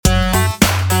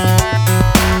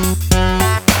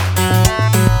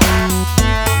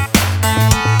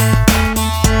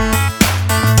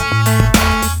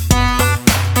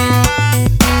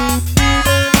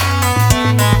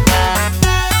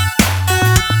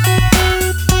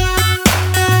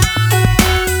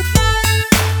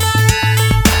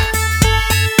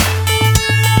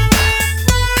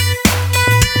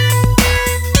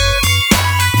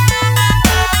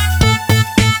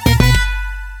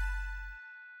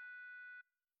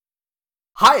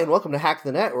Hi, and welcome to Hack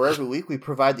the Net, where every week we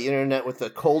provide the internet with the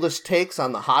coldest takes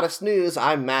on the hottest news.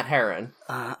 I'm Matt Herron.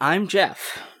 I'm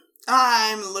Jeff.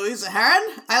 I'm Louisa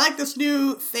Herron. I like this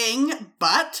new thing,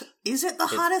 but is it the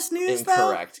hottest news, though?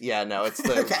 Incorrect. Yeah, no, it's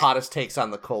the hottest takes on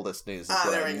the coldest news is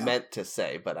what I meant to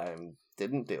say, but I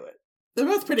didn't do it. They're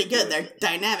both pretty good. They're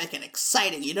dynamic and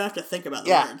exciting. You don't have to think about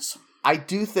the words. I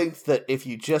do think that if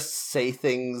you just say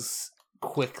things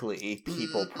quickly,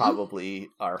 people probably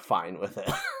are fine with it.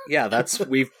 Yeah,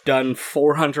 we've done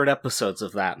 400 episodes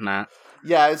of that, Matt.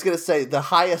 Yeah, I was gonna say the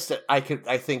highest I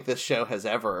think this show has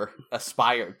ever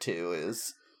aspired to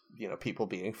is, people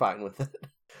being fine with it.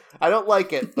 I don't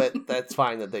like it, but that's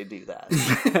fine that they do that.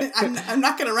 I'm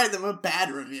not gonna write them a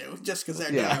bad review just because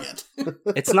they're doing it.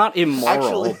 It's not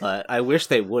immoral, but I wish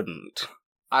they wouldn't.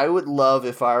 I would love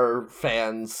if our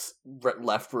fans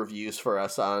left reviews for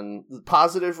us on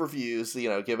positive reviews,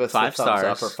 give us 5 the thumbs stars.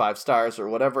 up or 5 stars or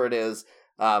whatever it is.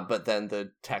 But then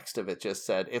the text of it just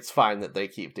said, it's fine that they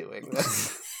keep doing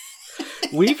this.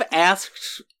 We've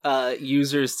asked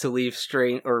listeners to leave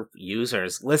strange... Oh,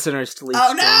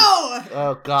 no!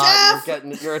 Oh, God,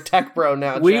 Jeff! you're a tech bro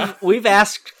now, Jeff. We've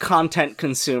asked content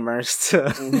consumers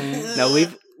to... No,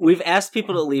 We've asked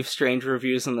people to leave strange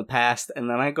reviews in the past, and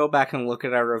then I go back and look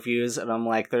at our reviews, and I'm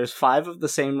like, there's 5 of the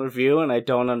same review, and I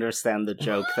don't understand the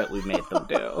joke that we made them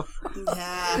do.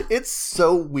 Yeah. It's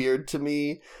so weird to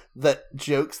me that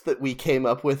jokes that we came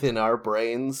up with in our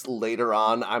brains later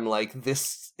on, I'm like,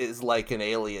 this is like an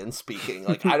alien speaking.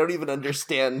 Like, I don't even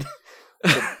understand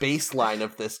the baseline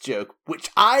of this joke,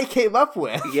 which I came up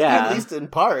with, at least in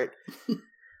part.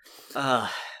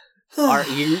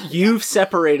 You've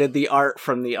separated the art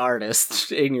from the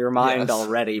artist in your mind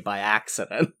already by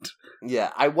accident.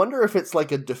 Yeah, I wonder if it's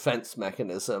like a defense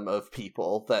mechanism of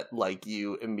people that,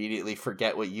 you immediately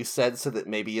forget what you said so that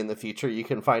maybe in the future you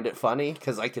can find it funny,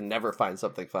 because I can never find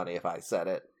something funny if I said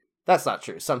it. That's not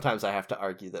true. Sometimes I have to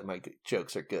argue that my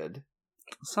jokes are good.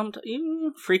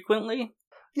 Frequently?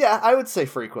 Yeah, I would say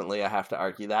frequently I have to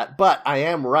argue that, but I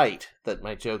am right that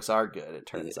my jokes are good, it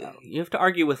turns out. You have to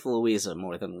argue with Louisa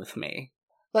more than with me.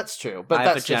 That's true, but I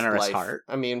that's have a generous just life. heart.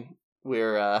 I mean,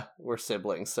 we're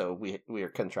siblings, so we are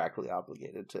contractually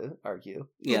obligated to argue.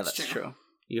 Yeah, that's true.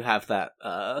 You have that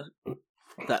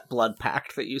blood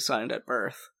pact that you signed at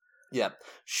birth. Yeah.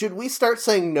 Should we start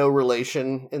saying no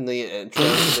relation in the intro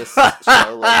to this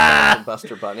show like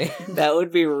Buster Bunny? That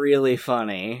would be really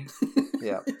funny.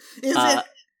 Yeah.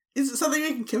 Is it something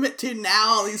we can commit to now,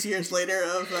 all these years later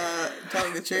of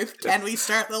telling the truth? Can we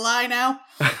start the lie now?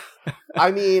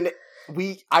 I mean,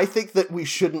 I think that we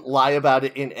shouldn't lie about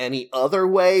it in any other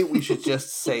way. We should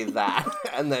just say that,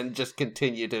 and then just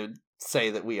continue to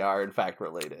say that we are, in fact,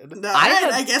 related.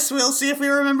 I guess we'll see if we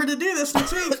remember to do this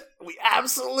next week. We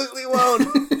absolutely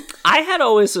won't. I had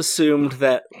always assumed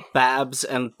that Babs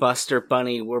and Buster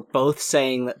Bunny were both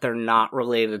saying that they're not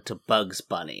related to Bugs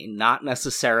Bunny, not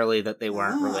necessarily that they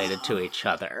weren't related to each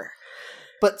other.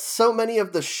 But so many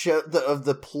of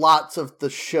the plots of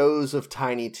the shows of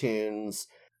Tiny Toons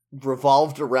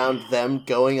revolved around them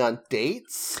going on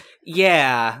dates.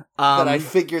 Yeah. That I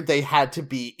figured they had to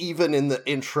be, even in the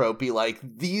intro, be like,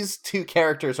 these two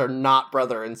characters are not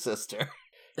brother and sister.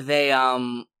 They,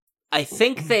 I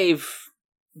think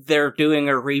they're doing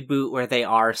a reboot where they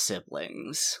are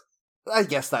siblings. I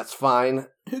guess that's fine.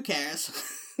 Who cares?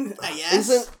 I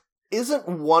guess. Isn't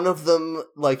one of them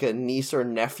like a niece or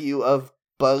nephew of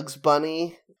Bugs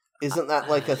Bunny? Isn't that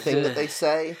like a thing that they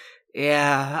say?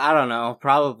 Yeah, I don't know.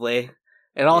 Probably.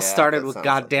 It all started with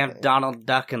goddamn Donald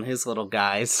Duck and his little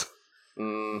guys.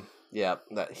 Yeah,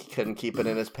 that he couldn't keep it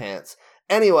in his pants.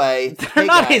 Anyway, they're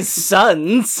not his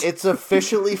sons. It's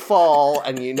officially fall,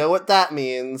 and you know what that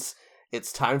means.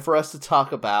 It's time for us to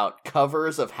talk about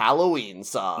covers of Halloween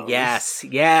songs. Yes.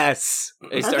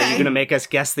 Are you going to make us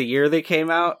guess the year they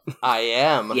came out? I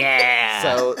am. Yeah.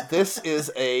 So this is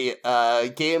a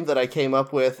game that I came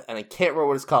up with, and I can't remember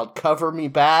what it's called. Cover Me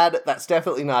Bad? That's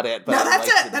definitely not it. But no, that's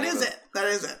it. That is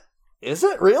it. Is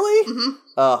it really?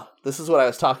 Mm-hmm. This is what I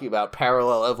was talking about.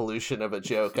 Parallel evolution of a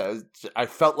joke. I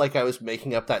felt like I was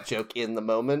making up that joke in the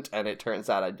moment, and it turns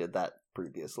out I did that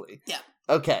previously. Yeah.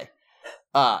 Okay.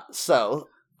 So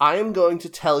I am going to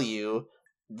tell you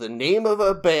the name of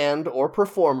a band or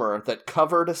performer that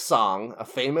covered a song, a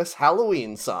famous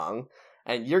Halloween song,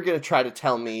 and you're going to try to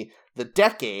tell me the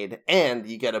decade, and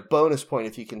you get a bonus point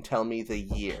if you can tell me the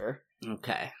year.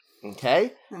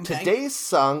 Okay? Today's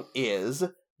song is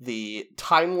the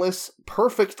timeless,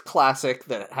 perfect classic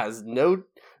that has no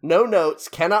notes,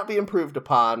 cannot be improved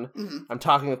upon. Mm-hmm. I'm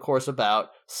talking, of course, about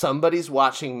Somebody's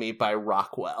Watching Me by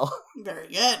Rockwell. Very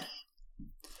good.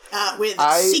 With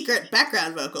secret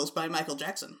background vocals by Michael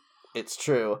Jackson. It's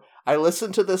true. I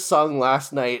listened to this song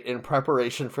last night in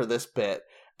preparation for this bit,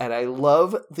 and I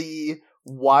love the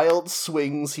wild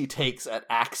swings he takes at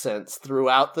accents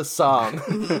throughout the song,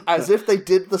 as if they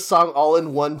did the song all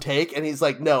in one take, and he's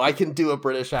like, no, I can do a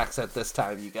British accent this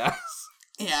time, you guys.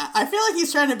 Yeah, I feel like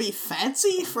he's trying to be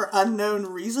fancy for unknown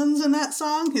reasons in that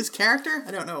song, his character.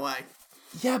 I don't know why.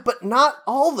 Yeah, but not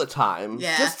all the time.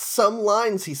 Yeah. Just some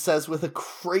lines he says with a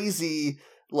crazy,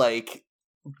 like,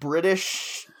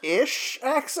 British-ish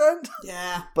accent.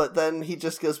 Yeah. But then he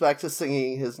just goes back to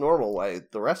singing his normal way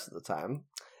the rest of the time.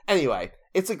 Anyway,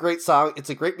 it's a great song. It's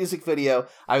a great music video.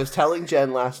 I was telling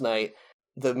Jen last night,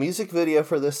 the music video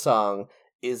for this song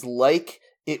is like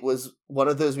it was one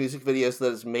of those music videos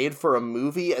that is made for a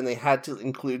movie and they had to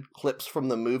include clips from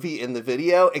the movie in the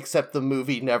video, except the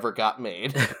movie never got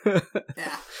made.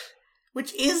 Yeah.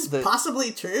 Which is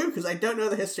possibly true, because I don't know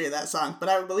the history of that song, but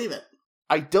I would believe it.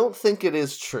 I don't think it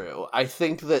is true. I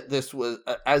think that this was,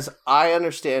 as I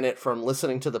understand it from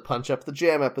listening to the Punch Up the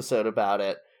Jam episode about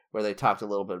it, where they talked a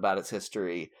little bit about its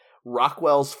history,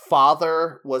 Rockwell's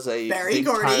father was a Barry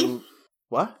Gordy.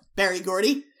 What? Barry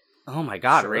Gordy. Oh my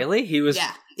god, Sure. Really? He was...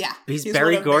 Yeah. He's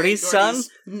Barry Gordy's son?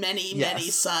 Many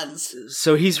Yes. sons.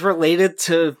 So he's related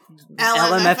to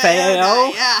LMFAO?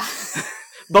 LMFAO? Yeah.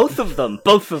 Both of them,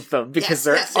 because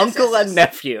they're uncle and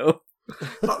nephew.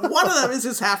 But one of them is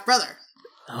his half-brother.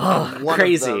 Oh, One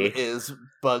crazy. of them is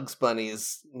Bugs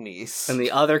Bunny's niece. And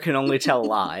the other can only tell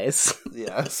lies.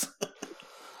 Yes.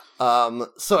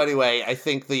 So anyway, I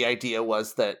think the idea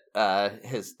was that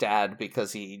his dad,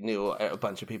 because he knew a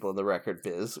bunch of people in the record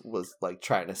biz, was like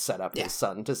trying to set up his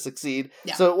son to succeed.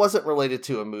 Yeah. So it wasn't related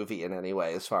to a movie in any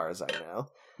way, as far as I know.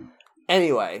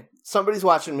 Anyway, Somebody's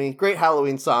Watching Me, great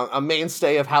Halloween song, a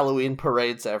mainstay of Halloween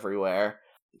parades everywhere.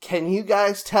 Can you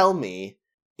guys tell me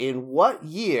in what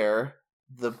year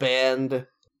the band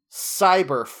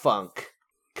Cyberfunk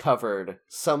covered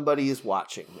Somebody's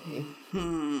Watching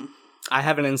Me? I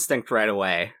have an instinct right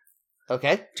away.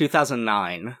 Okay.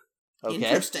 2009. Okay.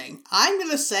 Interesting. I'm going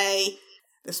to say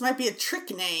this might be a trick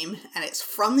name, and it's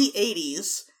from the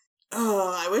 80s.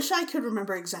 Oh, I wish I could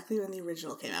remember exactly when the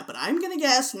original came out, but I'm going to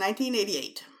guess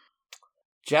 1988.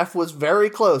 Jeff was very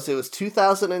close. It was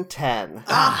 2010.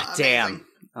 Ah, amazing. damn.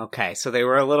 Okay, so they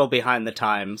were a little behind the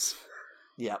times.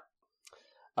 Yep.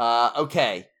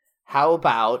 Okay. How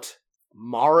about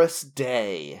Morris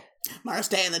Day? Morris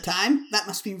Day in the Time? That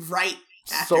must be right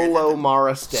after Solo the-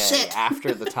 Morris Day Shit.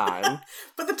 after the time.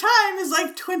 But the Time is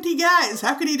like 20 guys.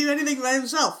 How could he do anything by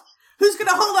himself? Who's going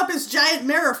to hold up his giant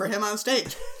mirror for him on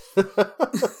stage?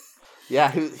 Yeah,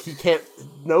 he can't.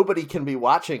 Nobody can be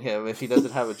watching him if he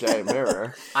doesn't have a giant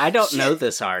mirror. I don't know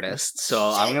this artist, so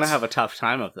I'm Shit. going to have a tough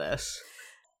time of this.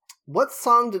 What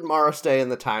song did Morris Day and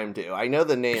the Time do? I know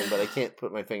the name, but I can't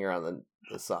put my finger on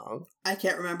the song. I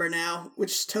can't remember now,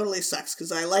 which totally sucks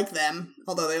because I like them,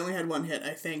 although they only had one hit,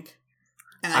 I think.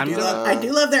 And I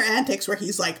do love their antics where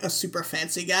he's like a super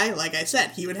fancy guy. Like I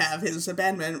said, he would have his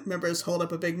band members hold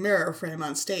up a big mirror for him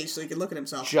on stage so he could look at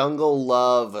himself. Jungle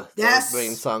Love. Yes. The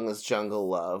main song is Jungle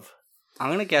Love. I'm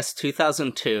going to guess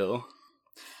 2002.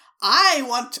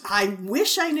 I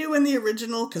wish I knew when the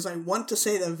original, because I want to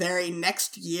say the very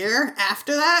next year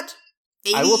after that.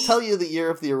 80... I will tell you the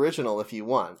year of the original if you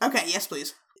want. Okay, yes,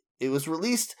 please. It was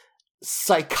released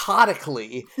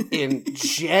psychotically in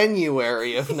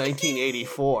January of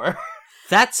 1984.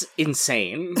 That's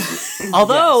insane.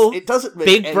 Although, Yes, it doesn't make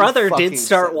Big any Brother fucking did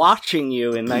start sense. watching you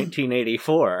in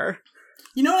 1984.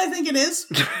 You know what I think it is?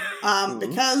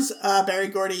 Because Barry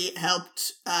Gordy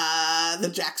helped the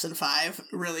Jackson 5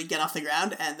 really get off the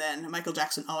ground, and then Michael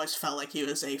Jackson always felt like he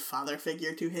was a father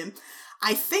figure to him.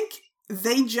 I think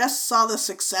they just saw the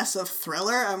success of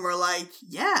Thriller and were like,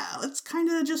 yeah, let's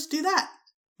kind of just do that.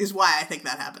 Is why I think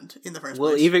that happened in the first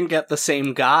We'll place. even get the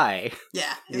same guy.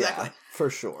 Yeah, exactly. Yeah,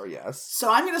 for sure, yes.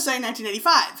 So I'm going to say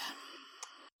 1985.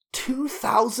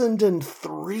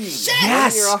 2003.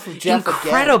 Yes! You're off of Jeff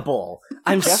Incredible!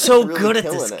 I'm Jeff so is really good at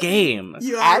killing this it. game.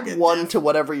 You are Add good, one Jeff. to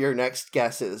whatever your next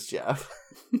guess is, Jeff.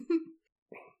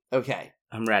 Okay,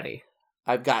 I'm ready.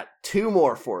 I've got two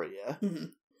more for you.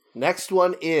 Mhm. Next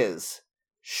one is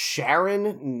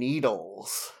Sharon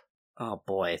Needles. Oh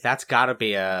boy, that's gotta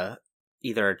be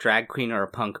either a drag queen or a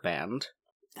punk band.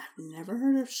 I've never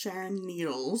heard of Sharon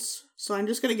Needles, so I'm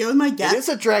just going to go with my guess. It is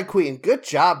a drag queen. Good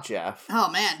job, Jeff. Oh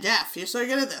man, Jeff, you're so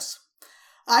good at this.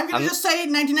 I'm going to just say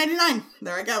 1999.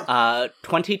 There I go.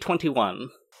 2021.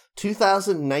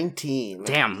 2019.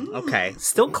 Damn, okay.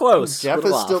 Still close. Jeff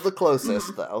Little is still off. the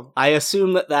closest, though. I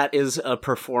assume that is a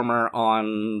performer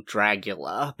on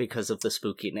Dragula because of the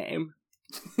spooky name.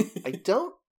 I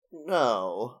don't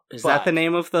know. Is that the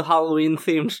name of the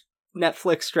Halloween-themed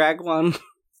Netflix drag one?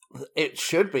 It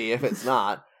should be, if it's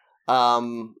not.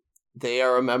 They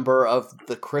are a member of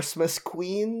the Christmas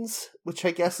Queens, which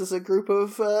I guess is a group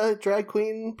of drag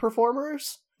queen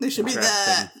performers. They should be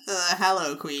the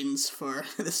Hallow Queens for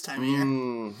this time of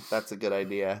year. That's a good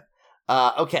idea.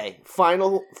 Okay,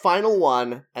 final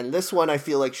one, and this one I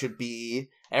feel like should be,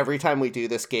 every time we do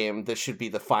this game, this should be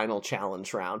the final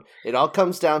challenge round. It all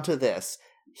comes down to this.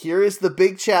 Here is the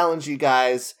big challenge, you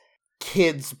guys.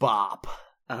 Kids Bop.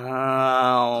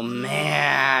 Oh,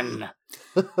 man.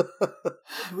 I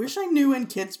wish I knew when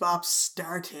Kids Bop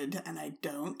started, and I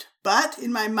don't. But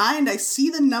in my mind, I see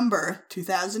the number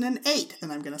 2008,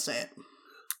 and I'm going to say it.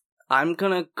 I'm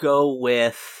going to go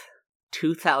with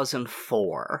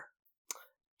 2004.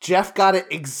 Jeff got it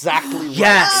exactly right.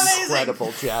 Yes!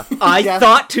 Incredible, Jeff. I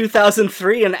thought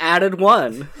 2003 and added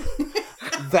 1.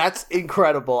 That's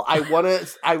incredible. I want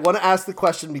to ask the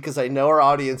question because I know our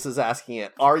audience is asking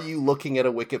it. Are you looking at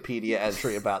a Wikipedia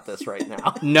entry about this right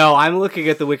now? No, I'm looking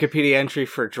at the Wikipedia entry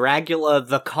for Dragula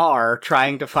the car,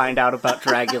 trying to find out about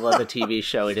Dragula the TV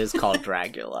show. It is called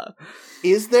Dragula.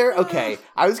 Is there? Okay,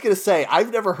 I was going to say,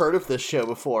 I've never heard of this show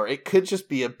before. It could just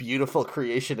be a beautiful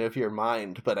creation of your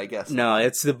mind, but I guess no,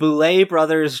 it's the Boulet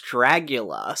Brothers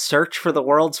Dragula. Search for the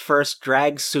world's first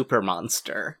drag super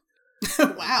monster.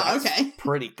 Wow, That's okay.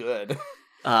 pretty good.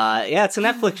 Yeah, it's a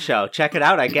Netflix show. Check it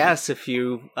out, I guess, if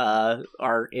you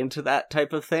are into that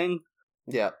type of thing.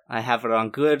 Yeah. I have it on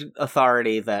good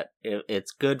authority that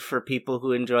it's good for people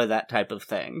who enjoy that type of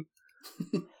thing.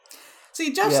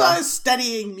 See, Jeff's always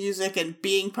studying music and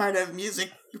being part of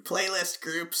music playlist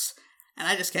groups, and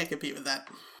I just can't compete with that.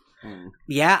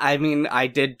 Yeah, I mean, I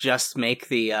did just make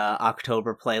the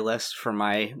October playlist for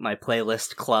my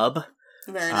playlist club.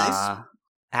 Very nice.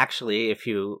 Actually, if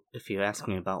you ask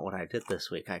me about what I did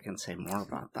this week, I can say more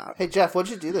about that. Hey, Jeff,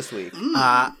 what'd you do this week?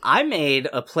 I made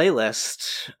a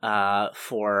playlist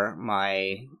for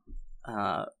my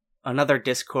another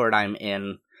Discord I'm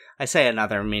in. I say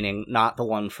another, meaning not the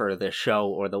one for this show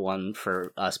or the one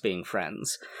for us being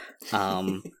friends.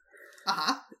 And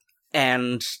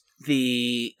I'm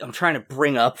trying to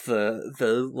bring up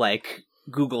the like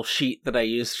Google sheet that I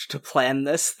used to plan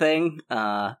this thing.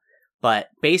 But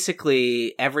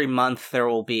basically, every month there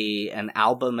will be an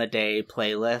album a day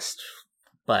playlist,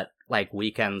 but like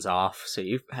weekends off, so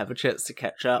you have a chance to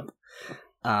catch up.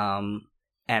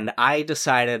 And I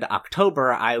decided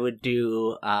October I would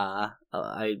do, I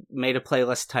made a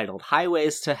playlist titled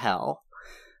Highways to Hell.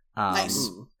 Nice.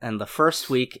 And the first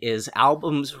week is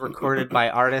albums recorded by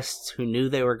artists who knew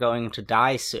they were going to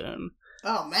die soon.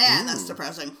 Oh man, that's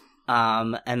depressing.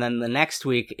 And then the next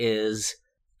week is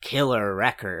killer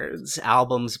records,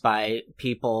 albums by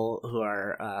people who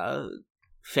are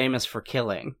famous for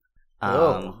killing.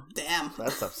 Oh, damn.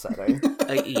 That's upsetting.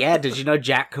 Yeah, did you know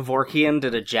Jack Kevorkian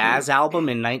did a jazz album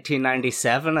in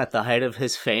 1997 at the height of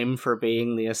his fame for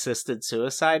being the assisted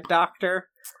suicide doctor?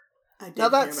 Now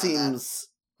that seems...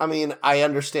 I mean, I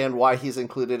understand why he's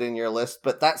included in your list,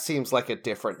 but that seems like a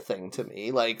different thing to me.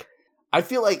 Like, I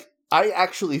feel like I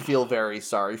actually feel very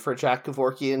sorry for Jack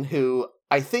Kevorkian, who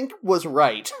I think was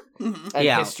right, and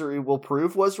history will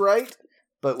prove was right,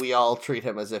 but we all treat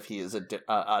him as if he is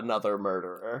another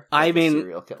murderer. I mean,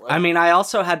 serial killer. I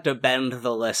also had to bend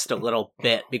the list a little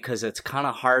bit because it's kind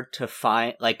of hard to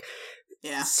find, like,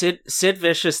 Sid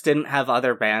Vicious didn't have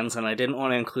other bands, and I didn't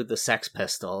want to include the Sex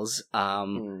Pistols. I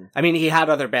mean, he had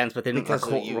other bands, but they didn't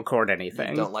record anything.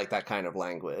 You don't like that kind of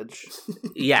language.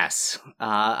 Yes.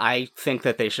 I think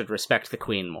that they should respect the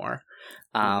Queen more.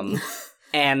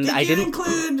 And Did I you didn't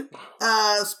include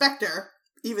Spectre,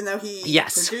 even though he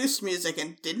produced music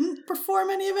and didn't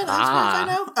perform any of it, as far as I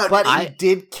know? Oh, but he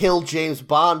did kill James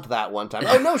Bond that one time.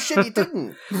 Oh, no, shit, he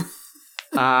didn't.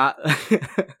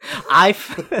 I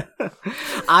found...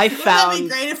 Wouldn't that be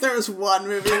great if there was one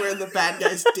movie where the bad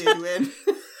guys did win?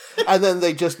 And then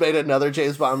they just made another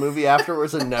James Bond movie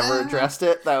afterwards and never addressed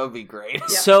it? That would be great. Yep.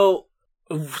 So,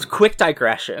 quick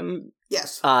digression.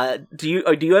 Yes. Do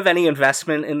you have any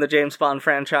investment in the James Bond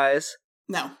franchise?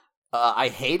 No. I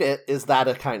hate it. Is that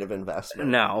a kind of investment?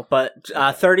 No, but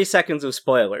 30 seconds of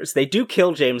spoilers. They do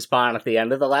kill James Bond at the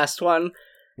end of the last one.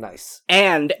 Nice.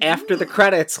 And after the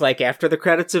credits, like after the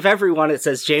credits of everyone, it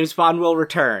says James Bond will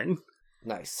return.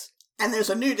 Nice. And there's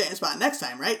a new James Bond next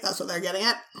time, right? That's what they're getting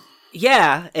at?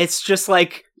 Yeah, it's just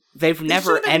like they've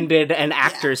never ended an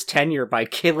actor's tenure by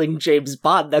killing James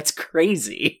Bond. That's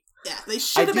crazy. Yeah, they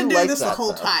should have been doing this the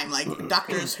whole time, like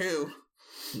Doctors Who.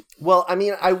 Well, I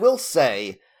mean, I will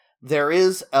say there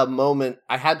is a moment,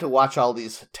 I had to watch all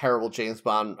these terrible James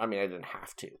Bond, I mean, I didn't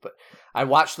have to, but I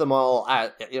watched them all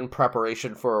in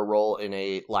preparation for a role in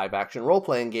a live-action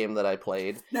role-playing game that I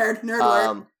played. Nerd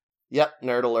alert. Yep,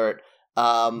 nerd alert.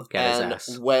 And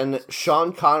ass. when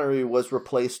Sean Connery was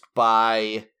replaced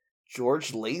by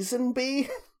George Lazenby,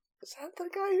 is that the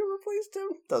guy who replaced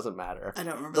him? Doesn't matter. I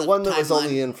don't remember the one that was timeline.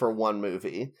 only in for one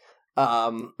movie.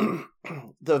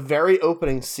 The very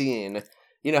opening scene,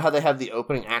 you know how they have the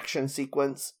opening action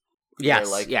sequence? Yes,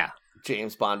 where, like, yeah.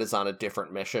 James Bond is on a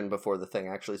different mission before the thing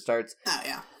actually starts. Oh,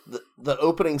 yeah. The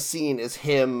opening scene is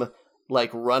him,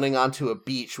 like, running onto a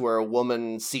beach where a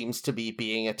woman seems to be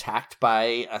being attacked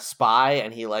by a spy,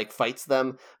 and he, like, fights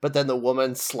them, but then the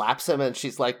woman slaps him, and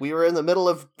she's like, we were in the middle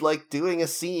of, like, doing a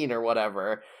scene or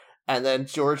whatever. And then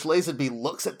George Lazenby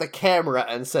looks at the camera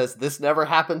and says, this never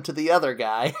happened to the other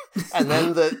guy. And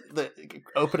then the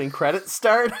opening credits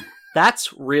start.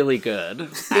 That's really good,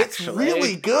 actually. It's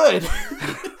really good.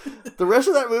 The rest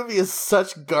of that movie is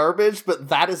such garbage, but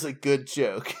that is a good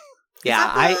joke.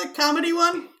 Yeah, Is that the comedy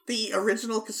one? The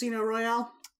original Casino Royale?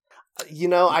 You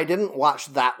know, I didn't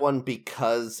watch that one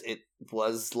because it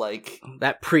was, like...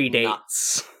 that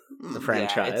predates the Mm,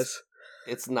 franchise.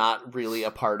 It's not really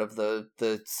a part of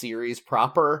the series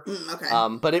proper.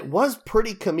 Okay. But it was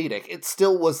pretty comedic. It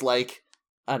still was, like,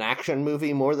 an action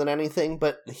movie more than anything,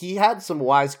 but he had some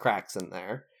wisecracks in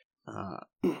there.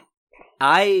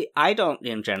 I don't,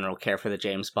 in general, care for the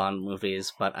James Bond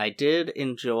movies, but I did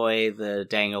enjoy the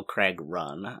Daniel Craig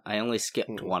run. I only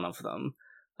skipped one of them,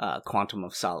 Quantum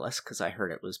of Solace, because I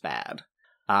heard it was bad.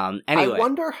 Anyway.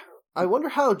 I wonder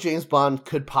how James Bond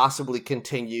could possibly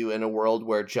continue in a world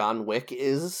where John Wick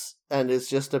is, and is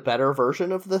just a better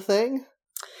version of the thing?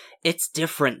 It's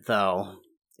different, though.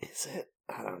 Is it?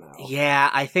 I don't know. Yeah,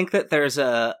 I think that there's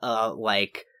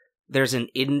there's an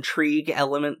intrigue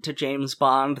element to James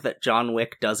Bond that John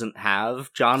Wick doesn't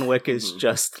have. John Wick is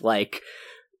just like,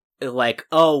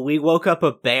 oh, we woke up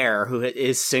a bear who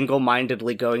is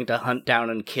single-mindedly going to hunt down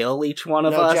and kill each one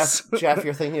of us. Jeff,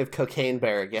 you're thinking of Cocaine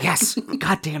Bear again. Yes,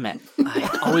 god damn it.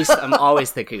 I'm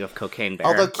always thinking of Cocaine Bear.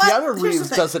 Although Keanu here's Reeves the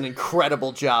thing. does an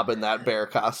incredible job in that bear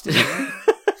costume.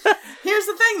 Here's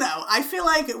the thing, though. I feel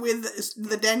like with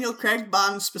the Daniel Craig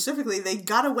Bond specifically, they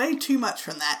got away too much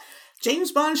from that.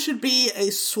 James Bond should be a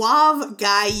suave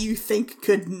guy you think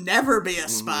could never be a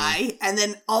spy, and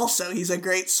then also he's a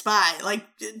great spy. Like,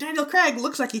 Daniel Craig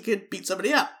looks like he could beat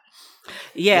somebody up.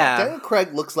 Yeah. Daniel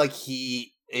Craig looks like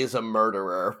he is a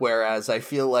murderer, whereas I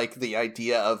feel like the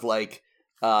idea of, like,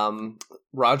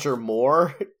 Roger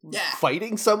Moore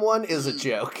fighting someone is a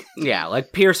joke. Yeah,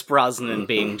 like Pierce Brosnan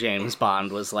being James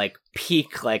Bond was like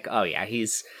peak, like, oh yeah,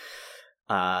 he's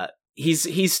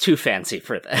too fancy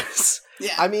for this.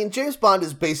 Yeah. I mean, James Bond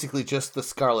is basically just the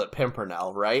Scarlet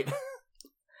Pimpernel, right?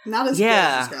 Not as good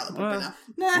as Scarlet Pimpernel.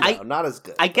 No, not as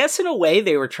good. I guess in a way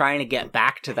they were trying to get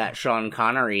back to that Sean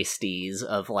Connery steez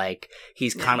of, like,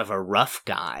 he's kind of a rough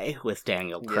guy with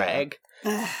Daniel Craig.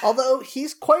 Although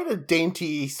he's quite a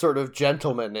dainty sort of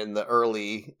gentleman in the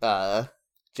early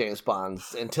James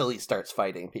Bonds until he starts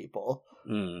fighting people.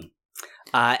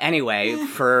 Anyway,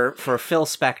 for Phil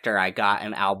Spector, I got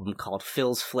an album called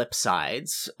Phil's Flip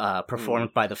Sides,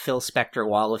 performed by the Phil Spector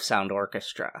Wall of Sound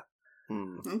Orchestra.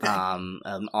 Okay.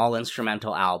 An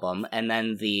all-instrumental album, and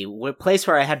then the place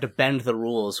where I had to bend the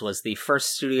rules was the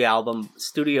first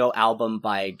studio album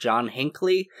by John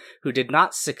Hinckley, who did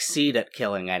not succeed at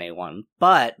killing anyone,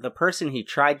 but the person he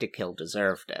tried to kill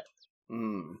deserved it.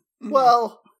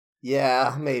 Well,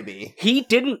 yeah, maybe. He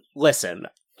didn't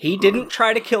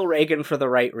try to kill Reagan for the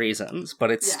right reasons,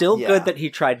 but it's still good that he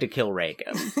tried to kill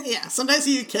Reagan. Yeah, sometimes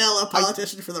you kill a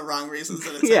politician for the wrong reasons,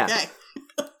 and it's okay.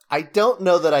 I don't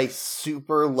know that I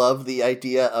super love the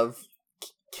idea of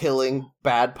killing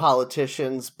bad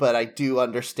politicians, but I do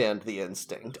understand the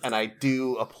instinct, and I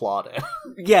do applaud it.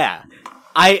 Yeah.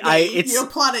 You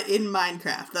applaud it in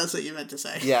Minecraft, that's what you meant to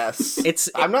say. Yes.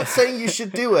 I'm not saying you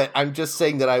should do it, I'm just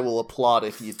saying that I will applaud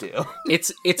if you do.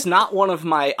 It's not one of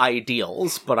my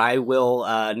ideals, but I will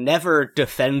never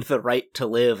defend the right to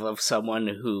live of someone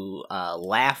who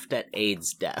laughed at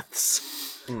AIDS deaths.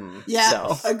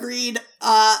 Yeah, agreed.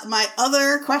 My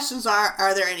other questions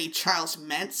are there any Charles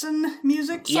Manson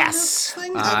music? Yes.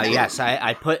 On this thing? Yes,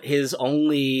 I put his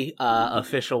only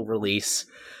official release,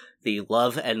 the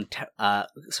Love and The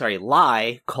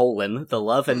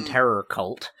Love and Terror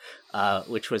Cult,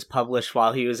 which was published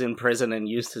while he was in prison and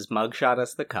used his mugshot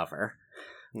as the cover.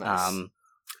 Nice.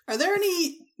 Are there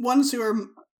any ones who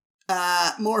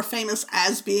are more famous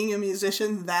as being a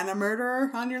musician than a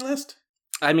murderer on your list?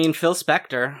 I mean, Phil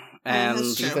Spector and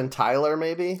that's true. Steven Tyler,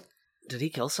 maybe? Did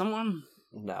he kill someone?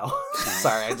 No.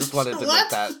 Sorry, I just wanted to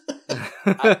What? make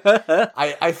that.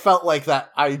 I felt like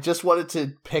that. I just wanted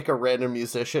to pick a random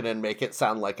musician and make it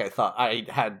sound like I thought I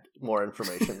had more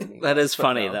information than you. That is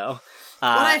funny, though. What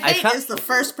I hate is the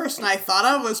first person I thought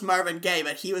of was Marvin Gaye,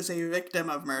 but he was a victim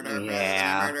of murder rather than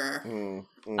a murderer.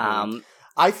 Mm-hmm.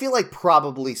 I feel like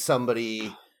probably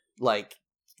somebody, like,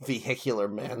 vehicular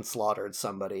manslaughtered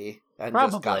somebody and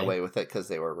just got away with it because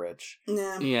they were rich.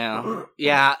 Yeah.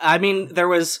 Yeah, I mean,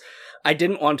 I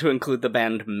didn't want to include the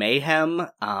band Mayhem.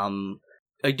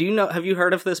 I do know, have you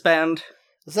heard of this band?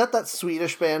 Is that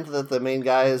Swedish band that the main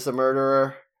guy is a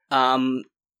murderer?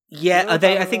 Yeah, I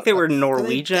think they were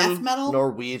Norwegian. Death metal?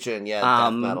 Norwegian,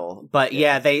 death metal. But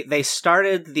they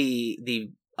started the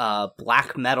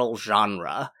black metal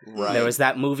genre. Right. There was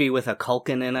that movie with a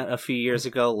Culkin in it a few years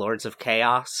ago, Lords of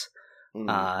Chaos.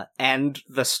 And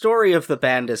the story of the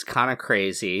band is kind of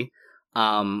crazy.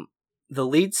 The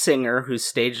lead singer, whose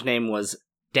stage name was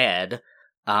Dead,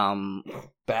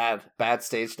 bad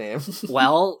stage name.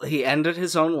 well, he ended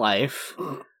his own life.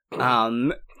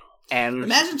 And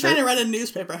imagine trying to write a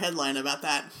newspaper headline about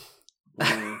that.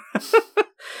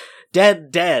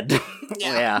 Dead.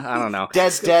 Yeah. I don't know.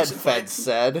 Dead, Feds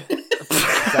said. Is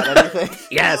that anything?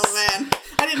 Yes. Oh, man.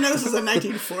 I didn't know this was a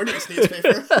 1940s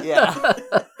newspaper. Yeah.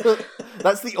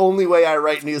 That's the only way I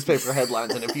write newspaper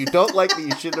headlines, and if you don't like me,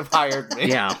 you shouldn't have hired me.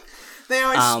 Yeah. They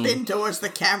always spin towards the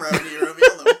camera when you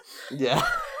reveal them. Yeah.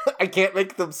 I can't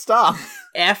make them stop.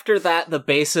 After that, the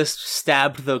bassist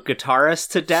stabbed the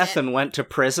guitarist to death and went to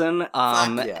prison.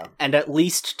 And at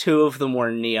least 2 of them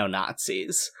were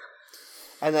neo-Nazis.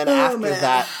 And then after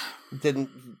that, didn't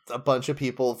a bunch of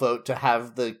people vote to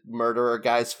have the murderer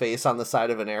guy's face on the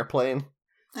side of an airplane?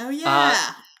 Oh,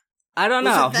 yeah. I don't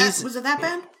know. Was it that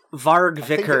band? Varg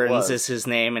Vikernes is his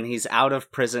name, and he's out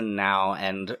of prison now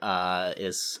and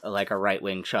is like a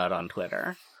right-wing chud on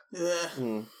Twitter.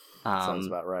 Sounds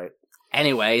about right.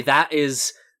 Anyway, that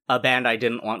is a band I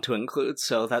didn't want to include,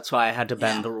 so that's why I had to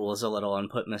bend the rules a little and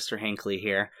put Mr. Hinckley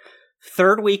here.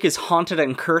 Third week is Haunted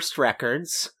and Cursed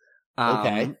Records.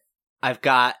 Okay. I've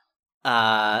got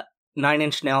 9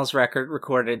 Inch Nails record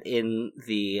recorded in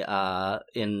the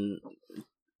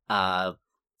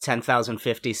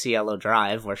 10,050 Cielo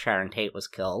Drive, where Sharon Tate was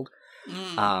killed.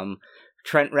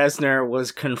 Trent Reznor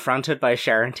was confronted by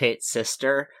Sharon Tate's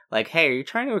sister, like, hey, are you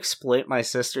trying to exploit my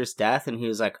sister's death? And he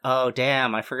was like, oh,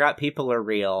 damn, I forgot people are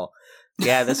real.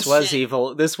 Yeah, this was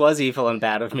evil. This was evil and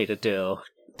bad of me to do.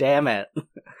 Damn it.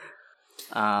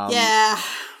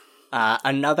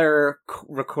 Another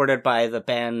recorded by the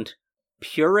band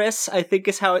Puris, I think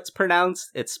is how it's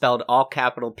pronounced. It's spelled all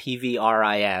capital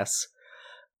PVRIS.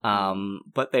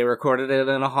 But they recorded it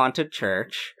in a haunted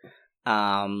church.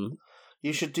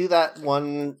 You should do that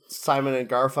one Simon and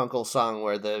Garfunkel song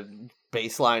where the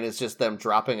bass line is just them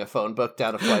dropping a phone book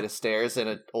down a flight of stairs in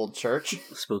an old church.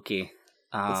 Spooky.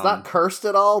 It's not cursed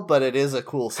at all, but it is a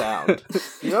cool sound.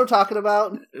 You know what I'm talking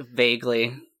about?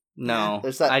 Vaguely. No,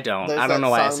 I don't. I don't know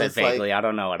why I said vaguely. Like, I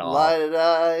don't know at all.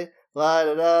 La-da-da,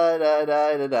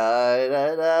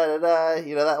 la-da-da-da-da-da-da-da-da-da.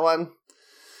 You know that one?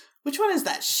 Which one is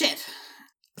that? Shit.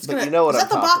 But you know what I'm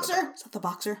talking about. Is that the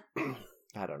Boxer?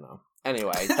 I don't know.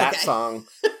 Anyway, that song,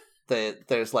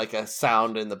 there's like a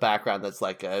sound in the background that's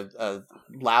like a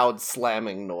loud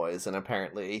slamming noise, and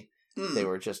apparently they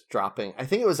were just dropping, I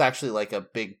think it was actually like a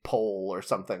big pole or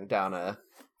something down a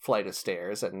flight of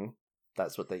stairs, and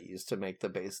that's what they used to make the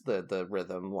bass, the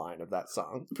rhythm line of that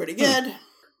song. Pretty good.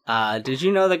 Did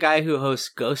you know the guy who hosts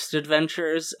Ghost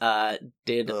Adventures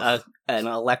did an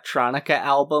electronica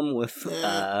album with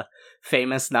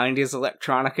famous 90s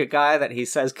electronica guy that he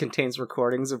says contains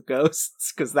recordings of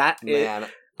ghosts? Because I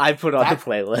put on the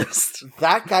playlist.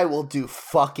 That guy will do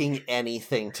fucking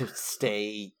anything to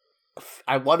stay,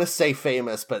 I want to say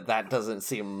famous, but that doesn't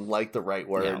seem like the right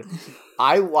word. Yeah.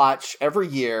 I watch every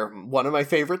year, one of my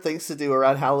favorite things to do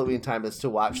around Halloween time is to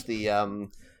watch the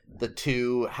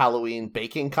 2 Halloween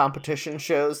baking competition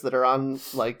shows that are on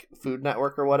like Food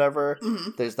Network or whatever.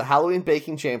 Mm-hmm. There's the Halloween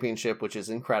Baking Championship, which is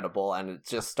incredible, and it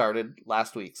just started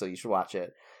last week, so you should watch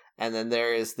it. And then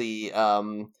there is the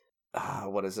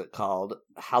what is it called?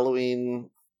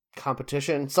 Halloween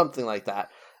competition, something like that,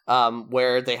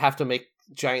 where they have to make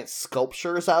giant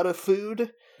sculptures out of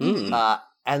food.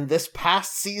 And this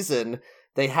past season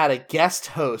they had a guest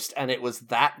host, and it was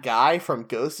that guy from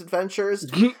Ghost Adventures,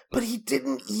 but he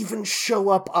didn't even show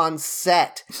up on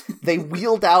set. They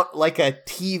wheeled out like a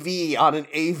TV on an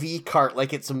AV cart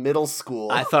like it's middle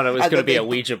school. I thought it was going to be a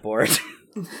Ouija board.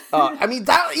 I mean,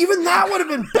 that would have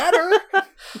been better.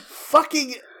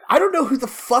 Fucking, I don't know who the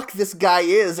fuck this guy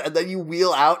is, and then you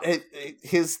wheel out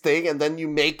his thing, and then you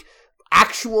make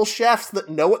actual chefs that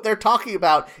know what they're talking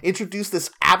about introduce this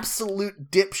absolute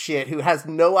dipshit who has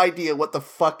no idea what the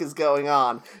fuck is going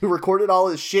on, who recorded all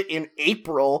his shit in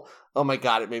April. Oh my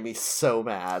god, it made me so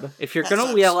mad. If you're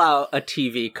gonna wheel out a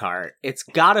TV cart, it's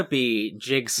gotta be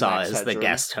Jigsaw Max as Headroom. the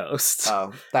guest host.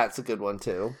 Oh, that's a good one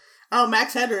too. Oh,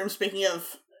 Max Headroom, speaking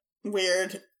of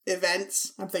weird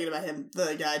events, I'm thinking about him,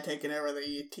 the guy taking over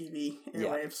the TV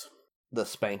airwaves. The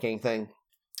spanking thing.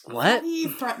 What? He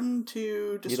threatened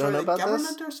to destroy know the about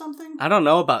government this? or something? I don't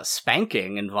know about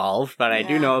spanking involved, but I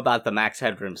do Yeah. know about the Max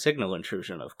Headroom signal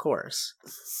intrusion, of course.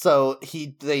 So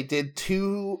they did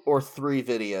 2 or 3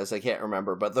 videos, I can't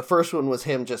remember, but the first one was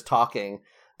him just talking,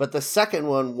 but the second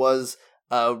one was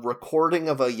a recording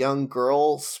of a young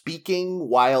girl speaking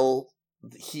while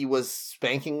he was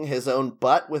spanking his own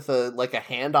butt with a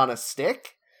hand on a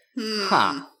stick.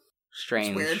 Huh.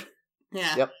 Strange. That's weird.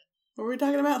 Yeah. Yep. What were we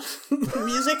talking about?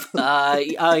 Music?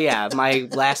 Oh yeah, my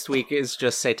last week is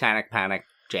just Satanic Panic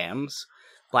jams.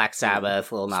 Black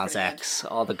Sabbath, Lil Nas pretty X,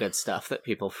 all the good stuff that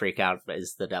people freak out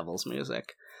is the devil's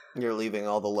music. You're leaving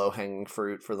all the low-hanging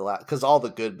fruit for the last... Because all the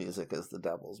good music is the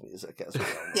devil's music, as we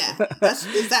all know. Yeah.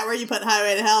 Is that where you put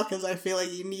Highway to Hell? Because I feel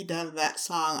like you need to have that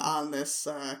song on this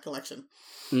collection.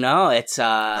 No, it's,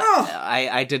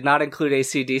 I did not include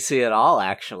AC/DC at all,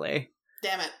 actually.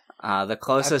 Damn it. The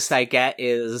closest I get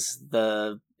is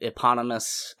the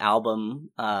eponymous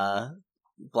album,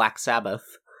 Black Sabbath,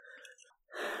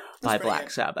 by Black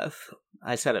good. Sabbath.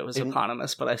 I said it was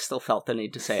eponymous, but I still felt the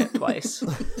need to say it twice.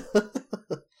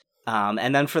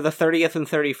 And then for the 30th and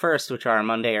 31st, which are a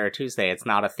Monday or a Tuesday, it's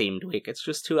not a themed week. It's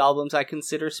just 2 albums I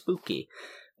consider spooky.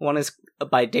 One is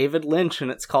by David Lynch, and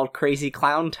it's called Crazy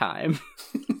Clown Time.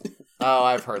 Oh,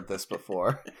 I've heard this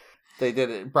before. They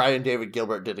did it. Brian David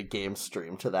Gilbert did a game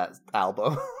stream to that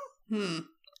album.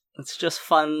 It's just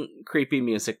fun, creepy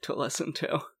music to listen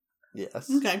to. Yes.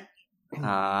 Okay.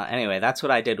 Anyway, that's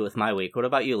what I did with my week. What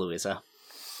about you, Louisa?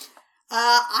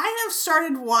 I have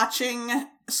started watching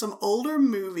some older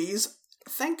movies.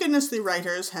 Thank goodness the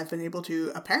writers have been able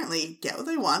to apparently get what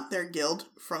they want, their guild,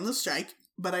 from the strike.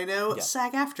 But I know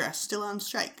SAG-AFTRA is still on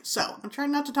strike. So I'm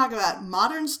trying not to talk about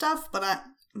modern stuff, but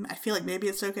I feel like maybe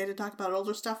it's okay to talk about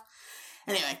older stuff.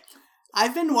 Anyway,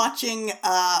 I've been watching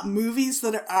movies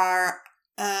that are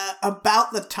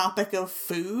about the topic of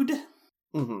food.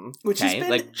 Mm-hmm. Which has been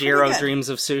like Jiro pretty good. Dreams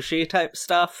of Sushi type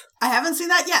stuff? I haven't seen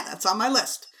that yet. That's on my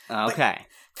list. Okay.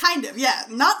 But kind of, yeah.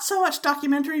 Not so much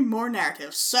documentary, more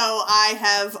narrative. So I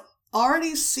have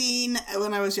already seen,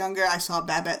 when I was younger, I saw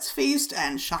Babette's Feast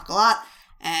and Chocolat,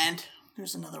 and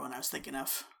there's another one I was thinking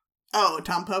of. Oh,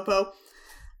 Tom Popo,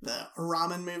 the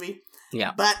ramen movie.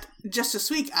 Yeah. But just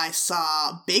this week, I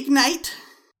saw Big Night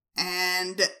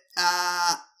and,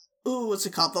 what's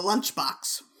it called? The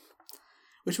Lunchbox,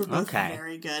 which were both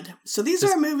very good. So these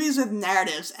are movies with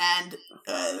narratives and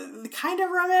kind of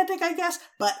romantic, I guess,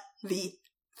 but the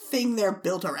thing they're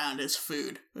built around is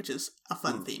food, which is a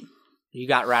fun theme. You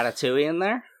got Ratatouille in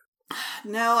there?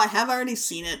 No, I have already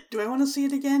seen it. Do I want to see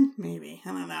it again? Maybe.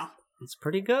 I don't know. It's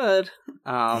pretty good.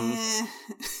 How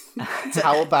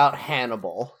about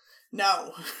Hannibal?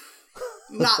 No.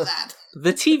 Not that.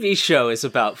 The TV show is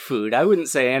about food. I wouldn't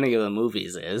say any of the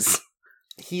movies is.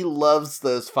 He loves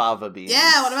those fava beans.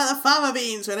 Yeah, what about the fava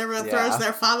beans? When everyone throws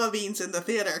their fava beans in the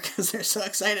theater because they're so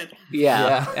excited.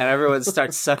 Yeah, and everyone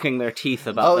starts sucking their teeth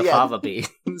about fava beans.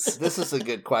 This is a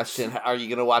good question. Are you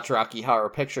going to watch Rocky Horror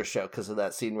Picture Show because of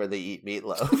that scene where they eat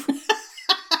meatloaf?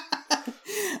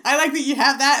 I like that you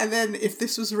have that, and then if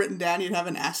this was written down, you'd have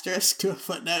an asterisk to a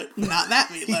footnote. Not that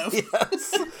meatloaf.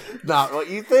 Yes. Not what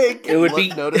you think. It would be...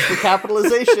 Notice the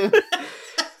capitalization.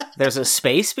 There's a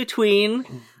space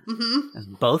between.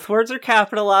 And both words are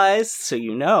capitalized, so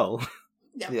you know.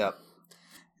 Yep.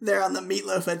 They're on the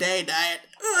meatloaf a day diet.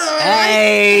 Hey!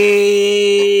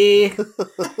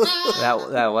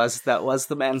 that was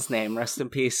the man's name. Rest in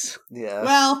peace. Yeah.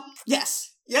 Well, yes.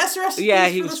 Yes, rest in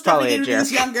peace. He was probably a jerk. When he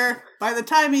was younger. By the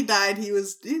time he died, he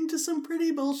was into some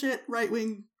pretty bullshit,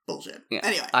 right-wing bullshit. Yeah.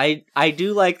 Anyway. I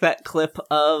do like that clip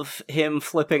of him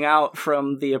flipping out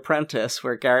from The Apprentice,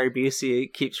 where Gary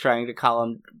Busey keeps trying to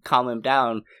calm him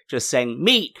down, just saying,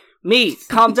 meat,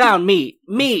 calm down, meat.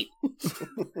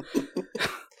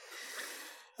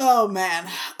 Oh, man.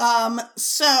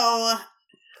 So,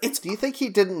 it's... Do you think he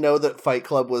didn't know that Fight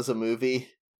Club was a movie?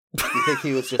 Do you think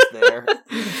he was just there?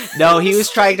 No, he was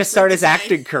trying to start his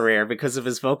acting career because of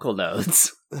his vocal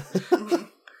notes.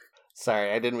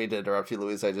 Sorry, I didn't mean to interrupt you,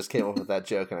 Louisa. I just came up with that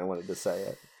joke and I wanted to say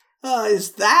it.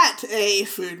 Is that a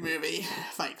food movie?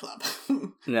 Fight Club.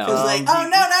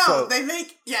 No. They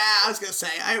make... Yeah, I was going to say,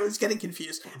 I was getting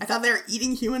confused. I thought they were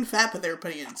eating human fat, but they were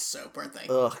putting it in soap, weren't they?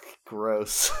 Ugh,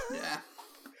 gross. Yeah.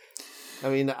 I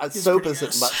mean, soap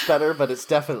isn't much better, but it's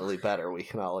definitely better, we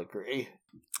can all agree.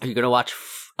 Are you going to watch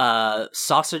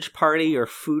Sausage Party or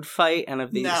Food Fight, and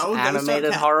of these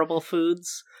animated horrible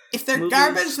foods? If they're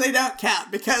garbage, they don't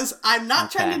count, because I'm not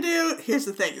trying to do... Here's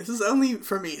the thing, this is only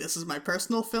for me, this is my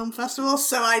personal film festival,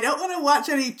 so I don't want to watch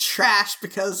any trash,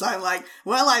 because I'm like,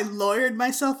 well, I lawyered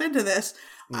myself into this.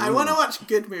 I want to watch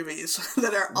good movies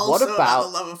that are also about the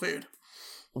love of food.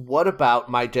 What about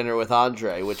My Dinner with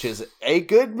Andre, which is a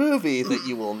good movie that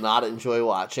you will not enjoy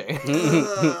watching?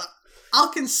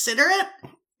 I'll consider it,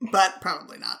 but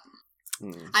probably not.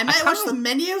 I might watch the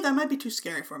menu, that might be too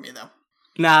scary for me, though.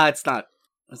 Nah, it's not.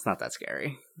 It's not that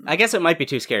scary. I guess it might be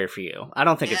too scary for you. I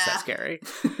don't think it's that scary.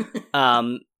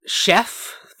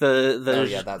 Chef,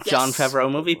 the Jon Favreau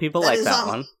movie, people like that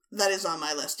one. That is on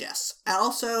my list, yes. And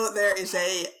also, there is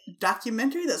a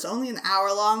documentary that's only an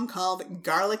hour long called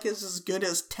Garlic is as Good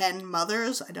as 10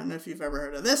 Mothers. I don't know if you've ever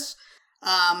heard of this.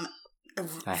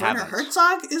 Werner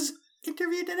Herzog is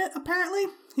interviewed in it, apparently.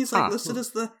 He's listed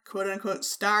as the quote-unquote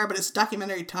star, but it's a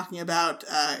documentary talking about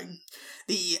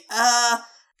the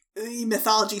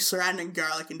mythology surrounding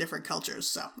garlic in different cultures.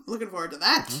 So, looking forward to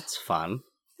that. That's fun.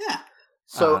 Yeah.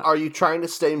 So, are you trying to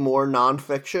stay more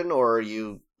nonfiction, or are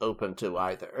you open to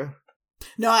either?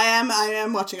 No, I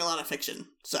am watching a lot of fiction,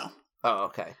 so. Oh,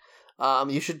 okay.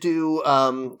 You should do,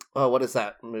 what is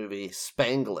that movie?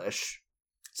 Spanglish.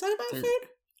 Is that about food?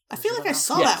 I feel like I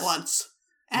saw that once.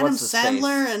 Adam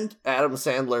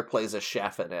Sandler plays a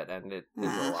chef in it, and it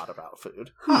is a lot about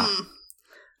food.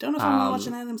 Don't know if I'm going to watch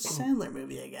an Adam Sandler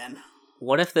movie again.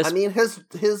 What if this... I mean,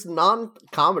 his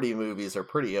non-comedy movies are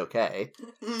pretty okay.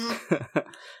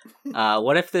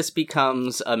 What if this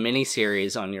becomes a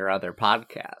mini-series on your other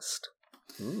podcast?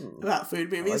 About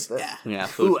food movies? Like yeah,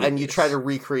 food movies. And you try to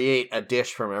recreate a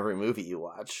dish from every movie you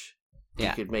watch. Yeah.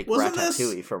 You could make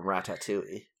Ratatouille from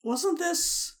Ratatouille. Wasn't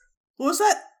this... What was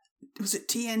that? Was it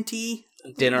TNT?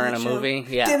 Dinner and a Movie?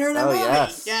 Yeah. Dinner and a movie.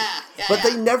 Yes. Yeah. But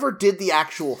they never did the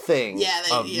actual thing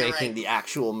of making right. the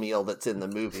actual meal that's in the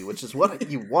movie, which is what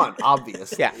you want,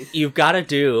 obviously. Yeah, you've got to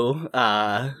do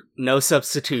No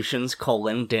Substitutions,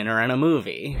 Dinner and a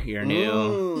Movie. Your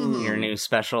new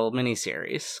special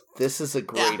miniseries. This is a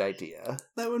great idea.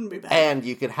 That wouldn't be bad. And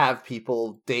you could have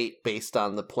people date based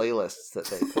on the playlists that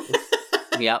they post.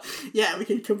 Yep. Yeah, we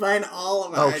can combine all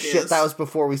of our ideas. Oh shit, that was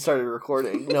before we started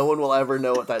recording. No one will ever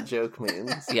know what that joke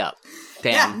means. Yep.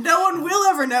 Damn. Yeah, no one will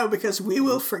ever know because we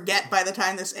will forget by the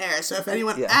time this airs. So if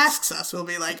anyone asks us, we'll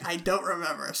be like, I don't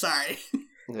remember, sorry.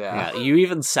 Yeah. You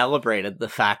even celebrated the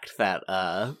fact that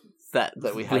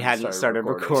we hadn't started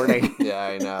recording. Yeah,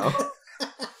 I know.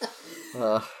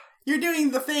 You're doing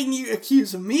the thing you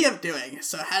accuse me of doing,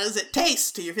 so how does it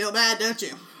taste? You feel bad, don't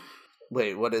you?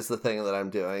 Wait, what is the thing that I'm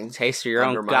doing? Taste your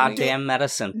own goddamn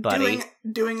medicine, buddy.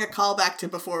 Doing a callback to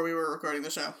before we were recording the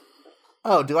show.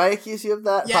 Oh, do I accuse you of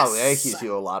that? Yes. Probably, I accuse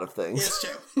you of a lot of things. It's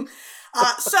true.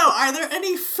 So, are there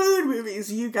any food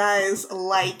movies you guys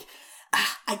like?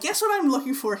 I guess what I'm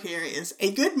looking for here is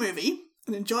a good movie,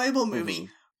 an enjoyable movie,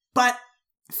 but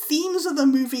themes of the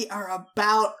movie are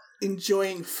about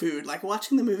enjoying food. Like,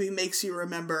 watching the movie makes you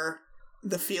remember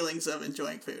the feelings of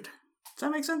enjoying food. Does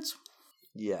that make sense?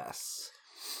 Yes.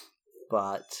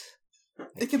 But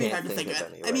it can be hard to think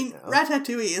of it. I mean,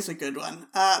 Ratatouille is a good one.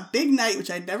 Big Night, which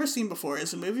I'd never seen before,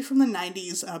 is a movie from the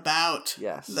 90s about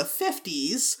the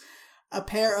 50s. A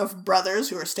pair of brothers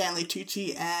who are Stanley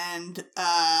Tucci and,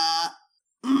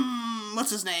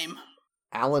 what's his name?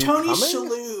 Alan Tony Cumming?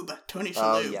 Shalhoub. Tony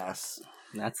Shalhoub. Oh, yes.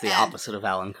 That's the opposite of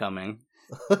Alan Cumming.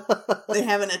 They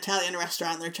have an Italian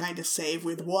restaurant they're trying to save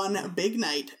with one big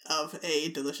night of a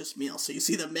delicious meal. So you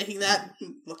see them making that.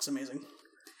 It looks amazing.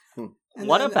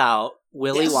 What about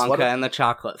Willy Wonka and the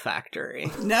Chocolate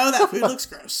Factory? No, that food looks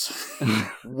gross.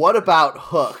 What about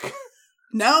Hook?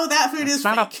 No, that food is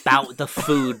not fake. about the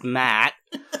food, Matt.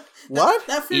 What?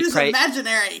 That food is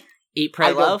imaginary. Eat,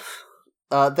 Pray, Love?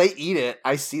 They eat it.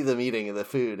 I see them eating the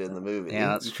food in the movie. Yeah,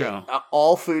 that's true.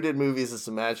 All food in movies is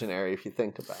imaginary if you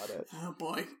think about it. Oh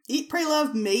boy. Eat, Pray,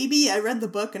 Love, maybe. I read the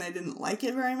book and I didn't like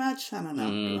it very much. I don't know.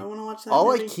 Do I want to watch that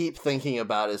movie? I keep thinking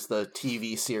about is the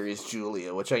TV series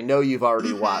Julia, which I know you've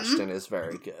already watched and is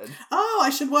very good. Oh, I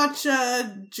should watch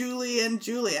Julie and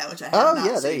Julia, which I have not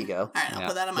seen. There you go. All right, I'll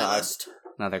put that on my list.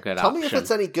 Another good Tell option. me if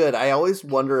it's any good. I always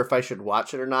wonder if I should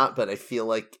watch it or not, but I feel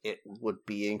like it would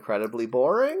be incredibly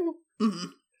boring. Mm-hmm.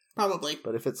 Probably.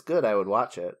 But if it's good, I would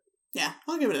watch it. Yeah,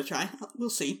 I'll give it a try. We'll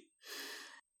see.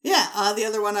 Yeah, the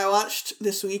other one I watched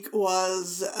this week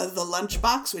was The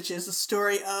Lunchbox, which is the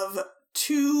story of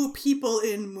two people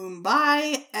in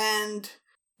Mumbai and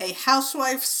a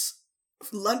housewife's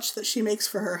lunch that she makes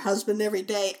for her husband every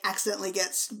day accidentally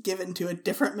gets given to a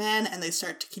different man, and they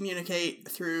start to communicate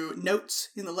through notes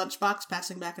in the lunchbox,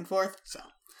 passing back and forth. So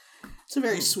it's a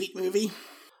very sweet movie.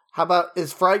 How about,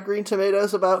 is Fried Green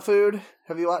Tomatoes about food?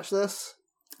 Have you watched this?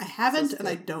 I haven't, and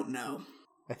I don't know.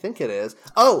 I think it is.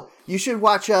 Oh, you should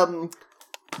watch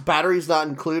Batteries Not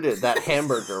Included, that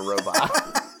hamburger robot.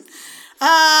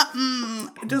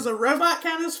 Does a robot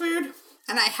count as food?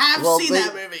 And I have seen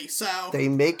that movie, so... They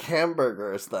make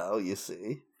hamburgers, though, you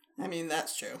see. I mean,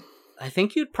 that's true. I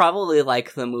think you'd probably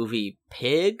like the movie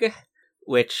Pig,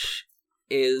 which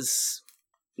is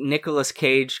Nicolas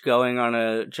Cage going on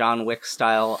a John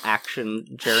Wick-style action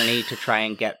journey to try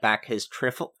and get back his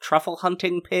truffle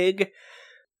hunting pig.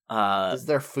 Is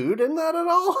there food in that at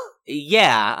all?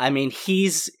 Yeah, I mean,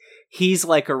 he's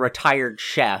like a retired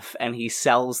chef, and he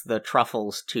sells the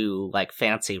truffles to, like,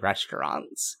 fancy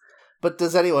restaurants. But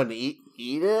does anyone eat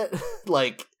it?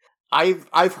 Like,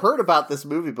 I've heard about this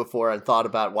movie before and thought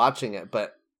about watching it,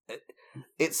 but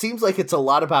it seems like it's a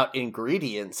lot about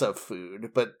ingredients of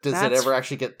food, but does it ever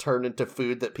actually get turned into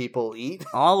food that people eat?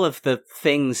 All of the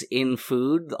things in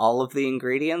food, all of the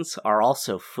ingredients, are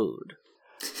also food.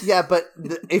 Yeah, but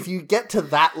if you get to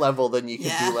that level, then you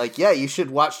can be like, yeah, you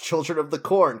should watch Children of the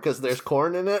Corn, because there's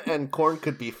corn in it, and corn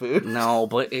could be food. No,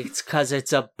 but it's because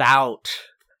it's about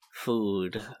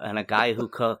food and a guy who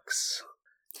cooks.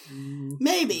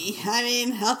 Maybe. I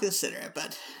mean, I'll consider it,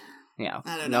 but... Yeah.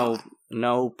 I don't know.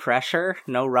 No pressure,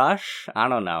 no rush. I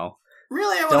don't know.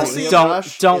 Really, I want to see...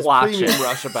 Don't watch it.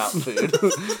 Rush about food.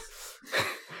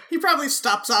 He probably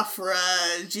stops off for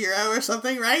a Giro or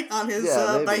something, right? On his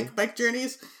bike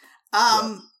journeys.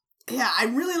 Yeah,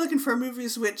 I'm really looking for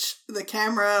movies which the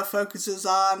camera focuses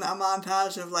on a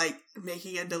montage of, like,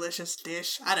 making a delicious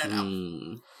dish. I don't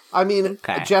know. I mean,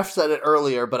 Jeff said it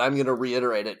earlier, but I'm going to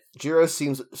reiterate it. Jiro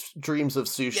Dreams of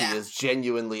Sushi is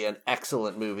genuinely an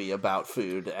excellent movie about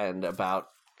food and about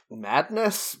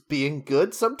madness being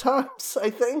good sometimes, I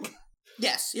think.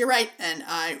 Yes, you're right, and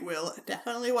I will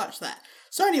definitely watch that.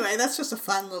 So anyway, that's just a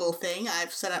fun little thing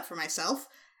I've set up for myself,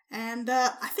 and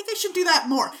I think I should do that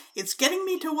more. It's getting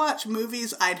me to watch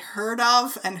movies I'd heard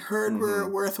of and heard were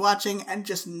worth watching and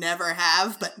just never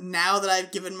have, but now that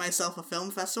I've given myself a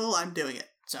film festival, I'm doing it.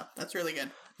 So that's really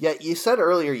good. Yeah, you said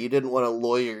earlier you didn't want to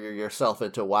lawyer yourself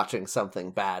into watching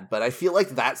something bad, but I feel like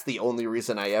that's the only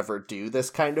reason I ever do this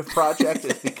kind of project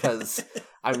is because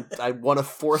I want to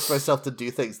force myself to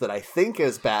do things that I think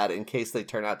is bad in case they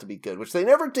turn out to be good, which they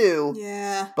never do.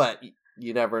 Yeah. But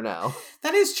you never know.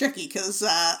 That is tricky, because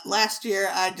last year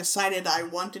I decided I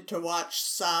wanted to watch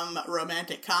some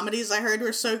romantic comedies I heard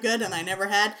were so good, and I never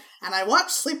had, and I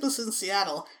watched Sleepless in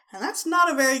Seattle, and that's not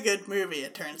a very good movie,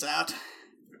 it turns out.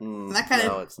 And that kind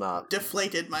of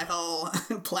deflated my whole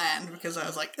plan, because I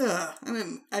was like, ugh,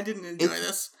 I didn't enjoy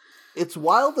this. It's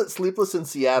wild that Sleepless in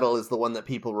Seattle is the one that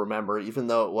people remember, even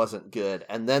though it wasn't good.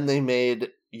 And then they made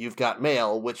You've Got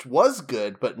Mail, which was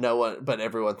good, but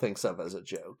everyone thinks of as a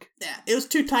joke. Yeah, it was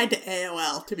too tied to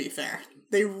AOL, to be fair.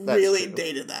 They really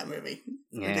dated that movie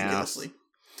ridiculously.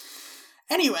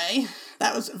 Anyway,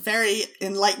 that was very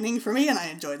enlightening for me, and I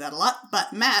enjoyed that a lot.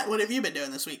 But Matt, what have you been doing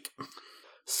this week?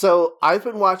 So, I've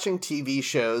been watching TV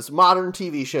shows, modern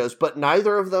TV shows, but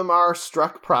neither of them are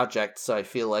struck projects, so I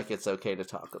feel like it's okay to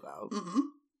talk about. Mm-hmm.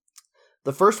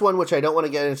 The first one, which I don't want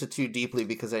to get into too deeply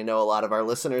because I know a lot of our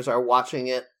listeners are watching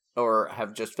it or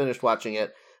have just finished watching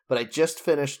it, but I just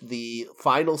finished the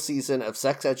final season of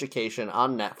Sex Education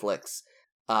on Netflix,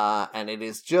 and it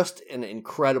is just an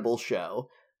incredible show.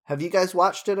 Have you guys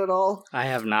watched it at all? I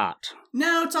have not.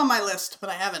 No, it's on my list, but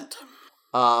I haven't.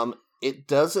 It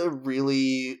does a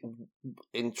really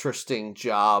interesting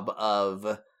job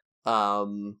of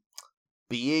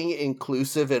being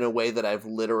inclusive in a way that I've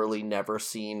literally never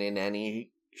seen in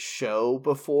any show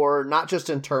before. Not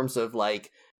just in terms of, like,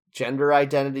 gender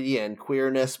identity and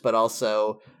queerness, but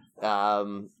also,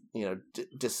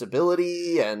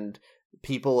 disability and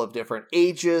people of different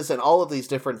ages and all of these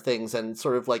different things, and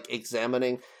sort of, like,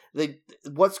 examining.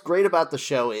 What's great about the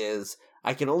show is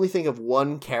I can only think of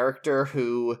one character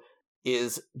who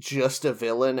is just a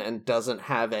villain and doesn't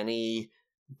have any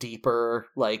deeper,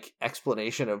 like,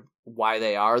 explanation of why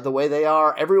they are the way they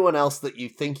are. Everyone else that you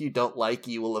think you don't like,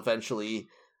 you will eventually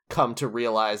come to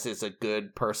realize is a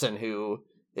good person who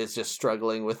is just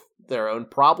struggling with their own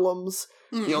problems.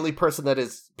 The only person that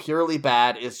is purely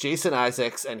bad is Jason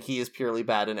Isaacs, and he is purely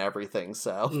bad in everything,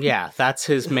 so... Yeah, that's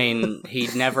his main... He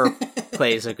never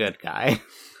plays a good guy.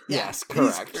 Yes,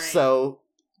 correct. So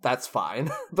that's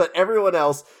fine. But everyone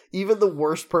else, even the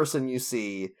worst person you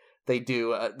see,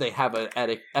 they have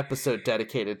an episode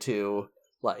dedicated to,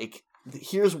 like,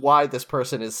 here's why this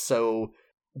person is so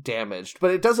damaged.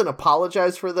 But it doesn't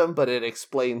apologize for them, but it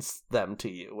explains them to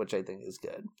you, which I think is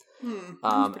good.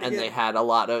 And good. They had a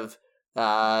lot of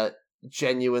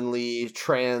genuinely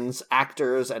trans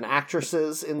actors and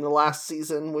actresses in the last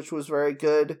season, which was very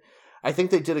good. I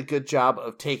think they did a good job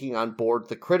of taking on board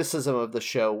the criticism of the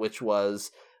show, which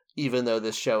was, even though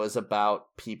this show is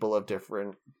about people of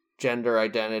different gender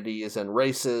identities and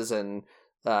races and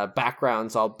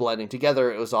backgrounds all blending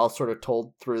together, it was all sort of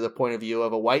told through the point of view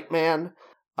of a white man.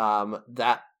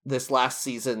 That this last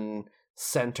season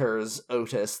centers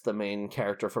Otis, the main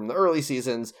character from the early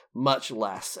seasons, much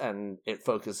less, and it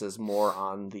focuses more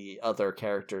on the other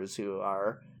characters who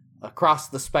are across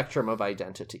the spectrum of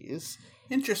identities.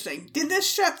 Interesting. Did this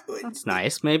show... That's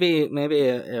nice. Maybe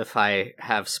if I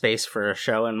have space for a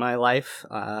show in my life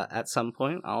at some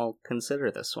point, I'll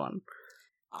consider this one.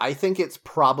 I think it's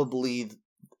probably...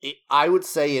 I would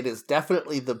say it is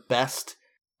definitely the best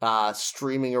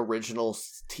streaming original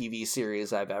TV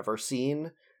series I've ever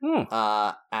seen.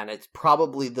 And it's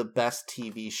probably the best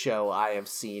TV show I have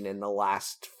seen in the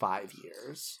last 5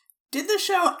 years. Did the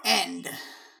show end?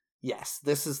 Yes,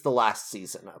 this is the last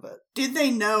season of it. Did they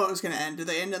know it was going to end? Did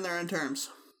they end on their own terms?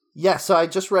 Yeah, so I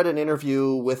just read an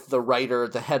interview with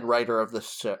the head writer of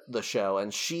the show,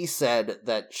 and she said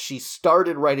that she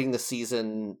started writing the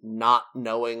season not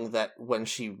knowing that when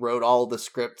she wrote all the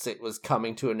scripts it was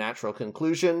coming to a natural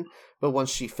conclusion, but once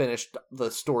she finished the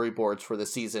storyboards for the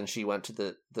season, she went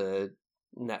to the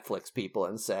Netflix people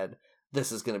and said,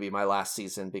 this is going to be my last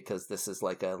season because this is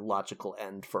like a logical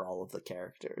end for all of the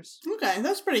characters. Okay,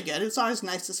 that's pretty good. It's always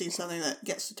nice to see something that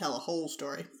gets to tell a whole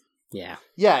story. Yeah.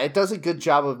 Yeah, it does a good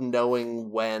job of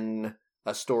knowing when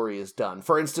a story is done.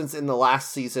 For instance, in the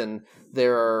last season,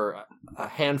 there are a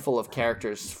handful of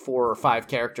characters, 4 or 5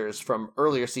 characters from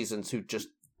earlier seasons who just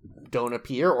don't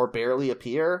appear or barely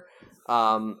appear.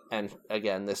 And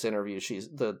again, this interview,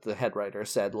 the head writer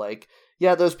said, like,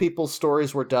 yeah, those people's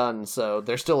stories were done, so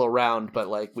they're still around, but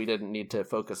like we didn't need to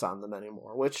focus on them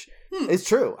anymore, which is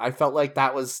true. I felt like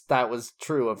that was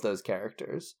true of those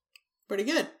characters. Pretty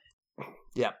good.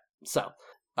 Yep. So,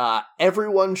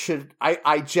 everyone should...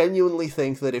 I genuinely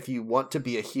think that if you want to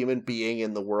be a human being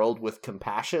in the world with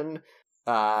compassion,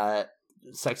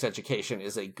 Sex Education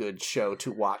is a good show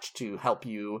to watch to help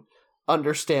you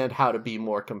understand how to be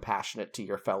more compassionate to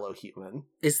your fellow human.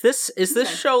 Is this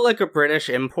show like a British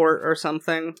import or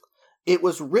something? It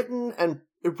was written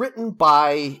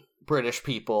by British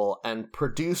people and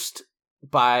produced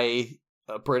by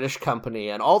a British company,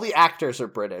 and all the actors are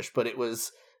British, but it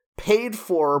was paid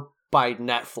for by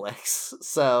Netflix,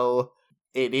 so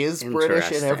it is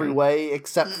British in every way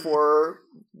except for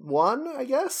one, I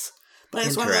guess. But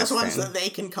it's one of those ones that they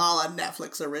can call a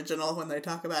Netflix original when they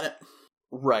talk about it.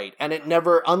 Right, and it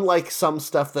never, unlike some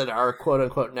stuff that are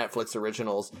quote-unquote Netflix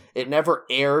originals, it never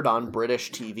aired on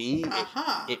British TV.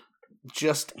 It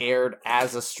just aired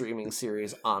as a streaming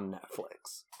series on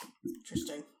Netflix.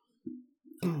 Interesting.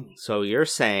 So you're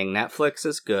saying Netflix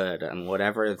is good, and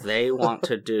whatever they want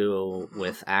to do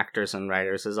with actors and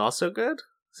writers is also good?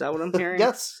 Is that what I'm hearing?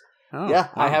 Yes. Oh, yeah,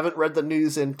 wow. I haven't read the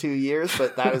news in 2 years,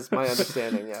 but that is my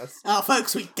understanding, yes. Oh,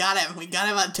 folks, we got him. We got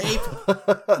him on tape.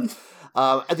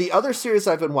 The other series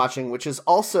I've been watching, which is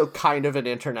also kind of an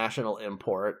international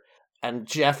import, and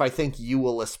Jeff, I think you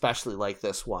will especially like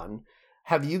this one.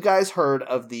 Have you guys heard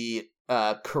of the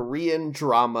Korean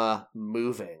drama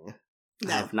Moving?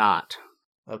 No. I have not.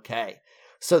 Okay,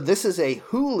 so this is a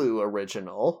Hulu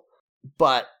original,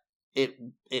 but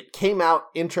it came out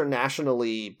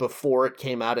internationally before it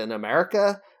came out in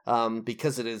America,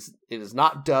 because it is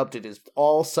not dubbed. It is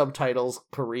all subtitles,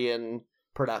 Korean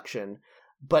production,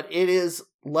 but it is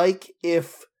like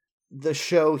if the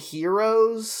show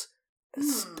Heroes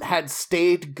had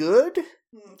stayed good.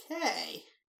 Okay.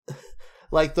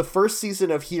 Like the first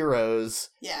season of Heroes,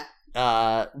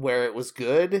 where it was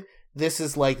good. This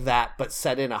is like that, but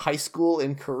set in a high school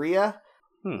in Korea.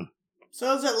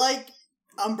 So is it like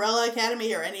Umbrella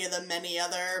Academy or any of the many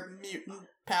other mutant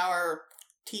power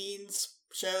teens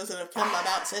shows that have come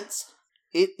about since?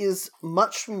 It is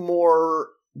much more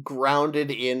grounded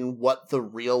in what the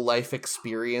real life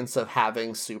experience of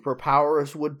having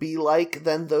superpowers would be like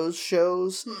than those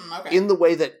shows. Okay. In the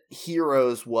way that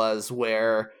Heroes was,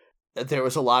 where there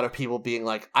was a lot of people being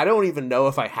like, I don't even know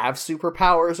if I have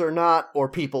superpowers or not, or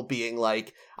people being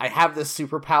like, I have this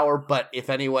superpower, but if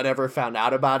anyone ever found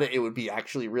out about it, it would be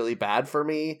actually really bad for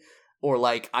me. Or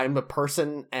like, I'm a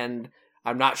person and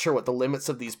I'm not sure what the limits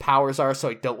of these powers are, so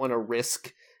I don't want to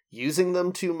risk, using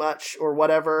them too much or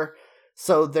whatever.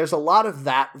 So there's a lot of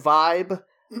that vibe.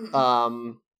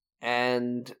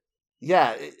 And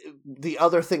yeah, the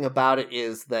other thing about it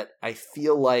is that I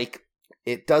feel like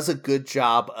it does a good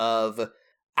job of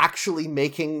actually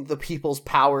making the people's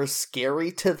powers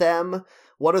scary to them.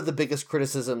 One of the biggest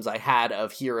criticisms I had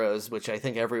of Heroes, which I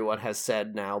think everyone has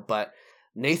said now, but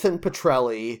Nathan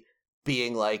Petrelli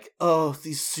being like, oh,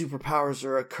 these superpowers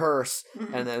are a curse.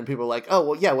 And then people are like, oh,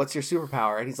 well, yeah, what's your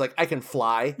superpower? And he's like, I can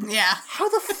fly. Yeah. How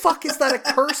the fuck is that a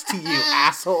curse to you,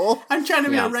 asshole? I'm trying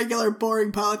to be a regular,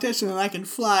 boring politician and I can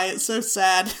fly. It's so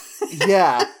sad.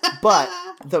 Yeah, but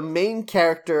the main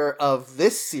character of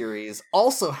this series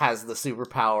also has the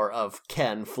superpower of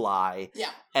can fly. Yeah.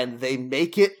 And they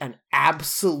make it an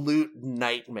absolute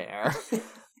nightmare.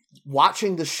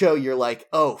 Watching the show, you're like,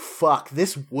 oh, fuck,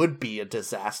 this would be a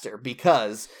disaster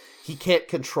because he can't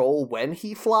control when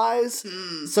he flies.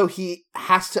 So he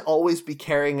has to always be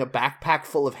carrying a backpack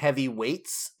full of heavy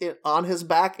weights on his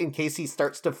back in case he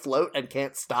starts to float and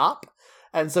can't stop.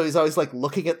 And so he's always like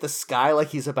looking at the sky like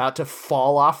he's about to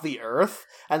fall off the earth.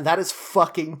 And that is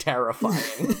fucking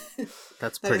terrifying.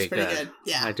 That's pretty good.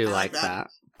 Yeah, I do like that.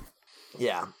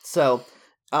 Yeah. So,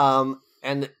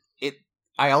 and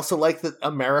I also like that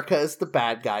America is the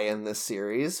bad guy in this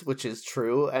series, which is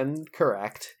true and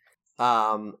correct.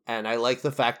 And I like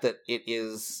the fact that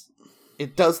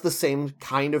it does the same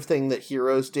kind of thing that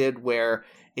Heroes did, where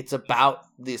it's about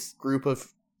this group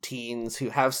of teens who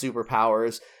have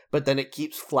superpowers, but then it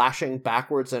keeps flashing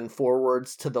backwards and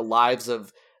forwards to the lives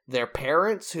of their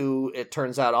parents, who it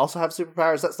turns out also have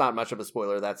superpowers. That's not much of a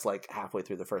spoiler. That's like halfway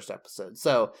through the first episode.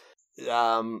 So,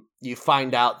 you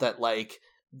find out that like,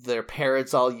 their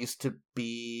parents all used to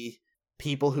be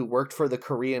people who worked for the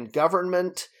Korean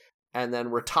government and then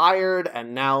retired,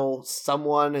 and now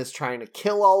someone is trying to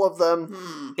kill all of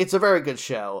them. It's a very good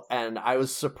show, and I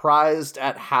was surprised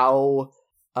at how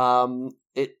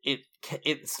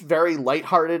it's very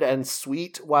lighthearted and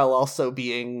sweet while also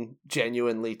being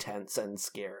genuinely tense and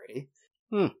scary.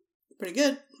 Pretty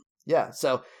good. Yeah,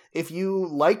 so if you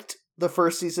liked the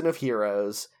first season of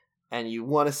Heroes and you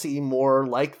want to see more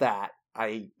like that,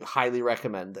 I highly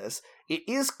recommend this. It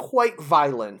is quite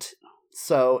violent,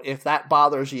 so if that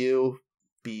bothers you,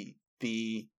 be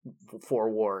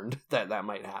forewarned that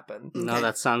might happen. No,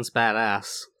 that sounds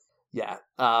badass. Yeah,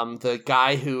 the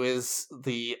guy who is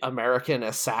the American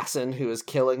assassin who is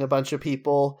killing a bunch of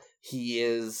people, he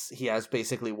has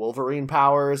basically Wolverine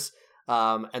powers,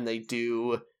 and they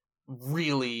do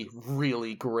really,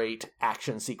 really great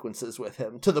action sequences with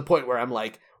him, to the point where I'm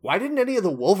like, why didn't any of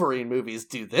the Wolverine movies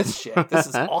do this shit? This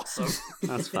is awesome.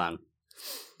 That's fun.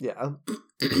 Yeah.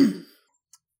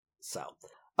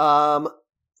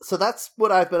 So that's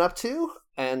what I've been up to,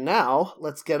 and now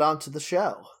let's get on to the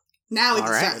show. Now we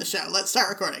can start the show. Let's start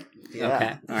recording. Yeah.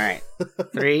 Okay, all right.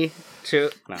 3, 2,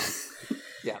 no.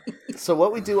 Yeah. So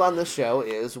what we do on this show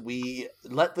is we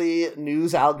let the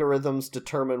news algorithms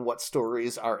determine what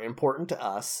stories are important to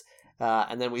us,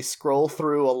 and then we scroll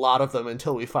through a lot of them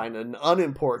until we find an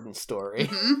unimportant story,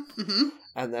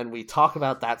 and then we talk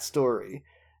about that story.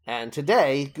 And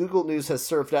today, Google News has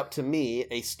served up to me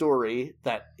a story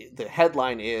that the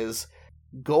headline is,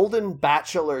 Golden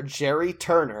Bachelor Jerry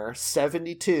Turner,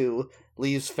 72,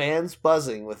 leaves fans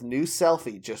buzzing with new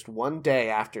selfie just one day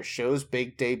after show's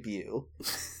big debut.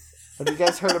 Have you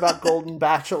guys heard about Golden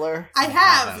Bachelor? I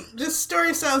have. This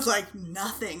story sounds like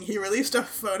nothing. He released a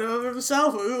photo of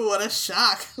himself. Ooh, what a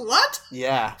shock. What?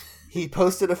 Yeah. He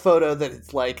posted a photo that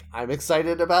it's like, I'm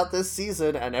excited about this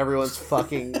season, and everyone's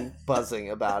fucking buzzing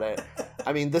about it.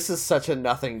 I mean, this is such a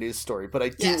nothing news story, but I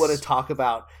do want to talk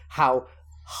about how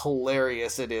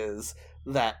hilarious it is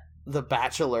that The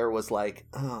Bachelor was like,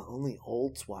 oh, only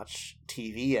olds watch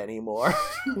TV anymore.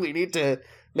 We need to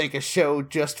make a show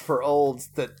just for olds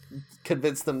that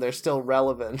convince them they're still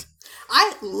relevant.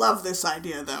 I love this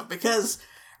idea, though, because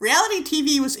reality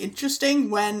TV was interesting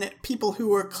when people who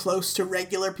were close to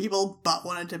regular people but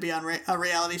wanted to be on a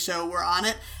reality show were on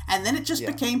it, and then it just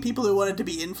became people who wanted to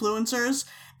be influencers.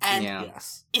 And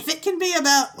if it can be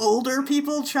about older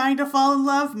people trying to fall in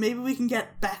love, maybe we can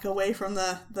get back away from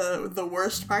the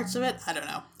worst parts of it. I don't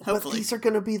know. Hopefully. But these are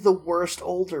going to be the worst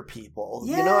older people.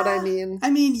 Yeah. You know what I mean? I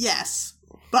mean, yes.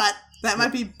 But that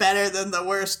might be better than the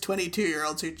worst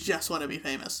 22-year-olds who just want to be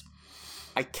famous.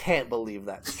 I can't believe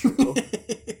that's true.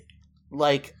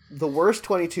 Like, the worst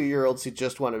 22-year-olds who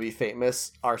just want to be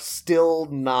famous are still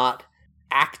not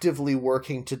actively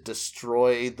working to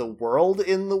destroy the world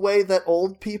in the way that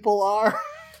old people are.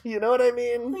 You know what I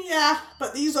mean? Yeah,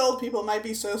 but these old people might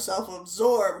be so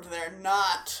self-absorbed they're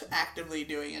not actively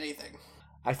doing anything.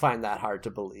 I find that hard to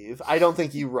believe. I don't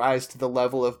think you rise to the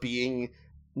level of being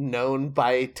known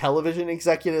by television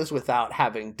executives without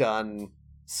having done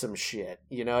some shit.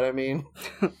 You know what I mean?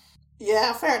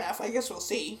 Yeah, fair enough. I guess we'll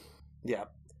see. Yeah.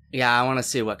 Yeah, I want to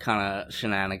see what kind of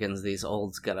shenanigans these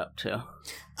olds get up to.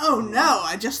 Oh no,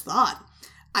 I just thought.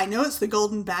 I know it's the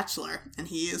Golden Bachelor, and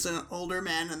he is an older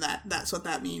man, and that's what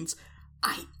that means.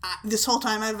 I this whole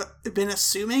time I've been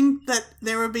assuming that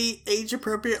there would be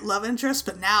age-appropriate love interests,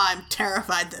 but now I'm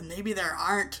terrified that maybe there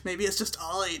aren't. Maybe it's just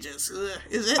all ages. Ugh,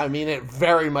 is it? I mean, it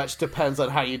very much depends on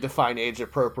how you define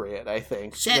age-appropriate, I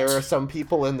think. Shit. There are some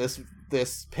people in this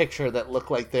picture that look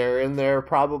like they're in their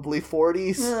probably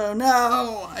 40s. Oh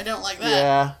no, I don't like that.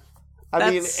 Yeah. I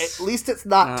mean, at least it's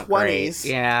not 20s. Great.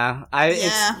 Yeah.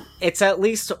 It's at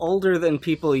least older than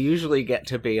people usually get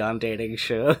to be on dating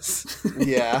shows.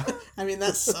 Yeah. I mean,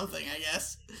 that's something, I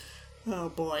guess. Oh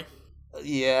boy.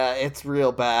 Yeah, it's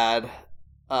real bad.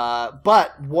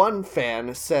 But one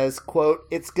fan says, quote,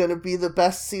 "It's gonna be the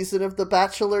best season of The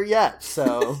Bachelor yet,"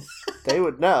 so they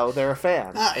would know they're a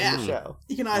fan of the show.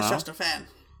 You can always trust a fan.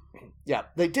 Yeah,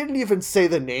 they didn't even say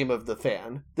the name of the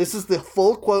fan. This is the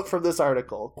full quote from this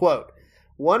article. Quote,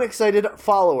 "One excited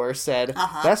follower said,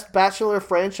 best Bachelor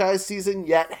franchise season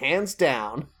yet, hands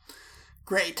down."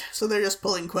 Great. So they're just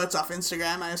pulling quotes off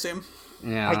Instagram, I assume.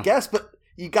 Yeah. I guess, but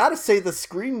you gotta say the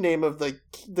screen name of the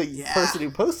person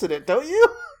who posted it, don't you?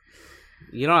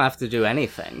 You don't have to do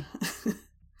anything. I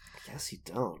guess you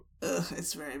don't. Ugh,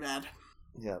 it's very bad.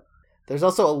 Yeah. There's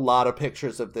also a lot of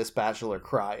pictures of this Bachelor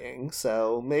crying,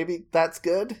 so maybe that's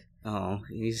good? Oh,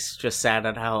 he's just sad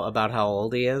about how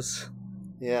old he is?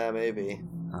 Yeah, maybe.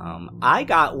 I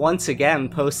got, once again,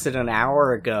 posted an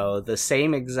hour ago, the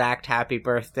same exact Happy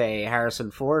Birthday Harrison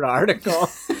Ford article.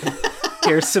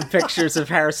 Here's some pictures of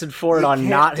Harrison Ford on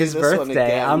not his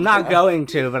birthday. I'm not going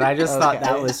to, but I just thought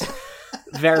that was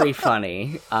very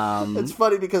funny. It's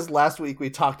funny because last week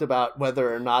we talked about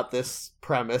whether or not this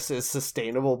premise is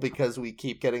sustainable because we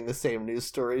keep getting the same news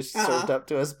stories served up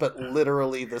to us, but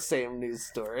literally the same news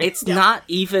story. It's not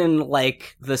even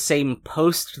like the same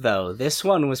post, though. This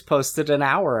one was posted an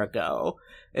hour ago.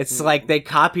 It's like they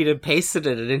copied and pasted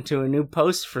it into a new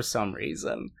post for some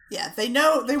reason. Yeah, they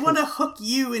know they want to hook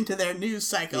you into their news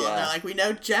cycle. And they're like, we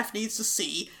know Jeff needs to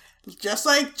see, just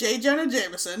like J. Jonah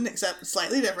Jameson, except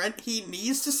slightly different, he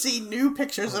needs to see new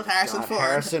pictures of Harrison Ford.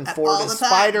 Harrison Ford is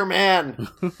Spider-Man.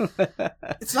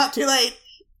 It's not too late.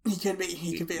 He could be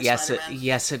a Spider-Man.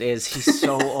 Yes, it is. He's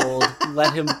so old.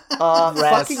 Let him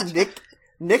rest. Fucking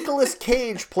Nicolas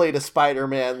Cage played a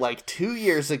Spider-Man like 2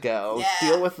 years ago. Yeah.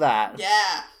 Deal with that.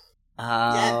 Yeah.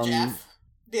 Yeah, Jeff.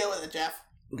 Deal with it, Jeff.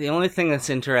 The only thing that's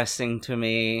interesting to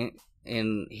me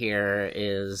in here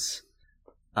is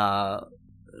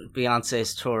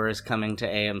Beyonce's tour is coming to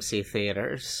AMC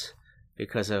theaters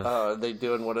because of... Oh, are they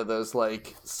doing one of those,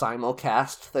 like,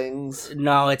 simulcast things?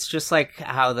 No, it's just like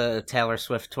how the Taylor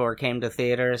Swift tour came to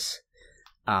theaters.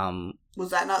 Was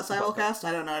that not simulcast?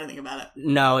 I don't know anything about it.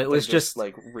 No, it was just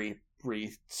like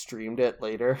re-streamed it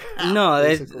later. No,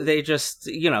 they just,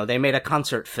 they made a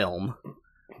concert film.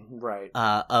 Right.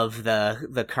 Of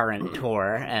the current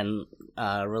tour and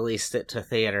released it to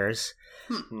theaters.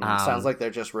 Sounds like they're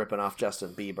just ripping off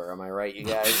Justin Bieber. Am I right, you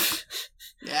guys?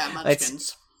 Yeah,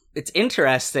 Munchkins. It's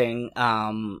interesting.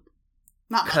 Not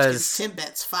Munchkins,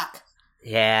 Timbits. Fuck.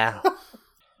 Yeah.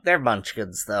 They're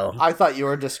munchkins, though. I thought you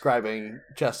were describing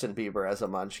Justin Bieber as a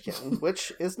munchkin,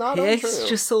 which is not untrue. It's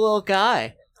just a little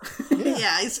guy.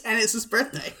 Yeah, and it's his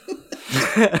birthday.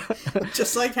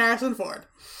 Just like Harrison Ford.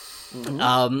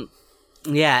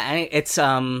 Mm-hmm. Yeah,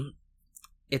 and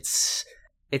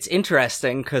it's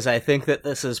interesting because I think that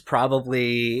this is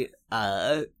probably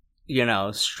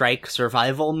strike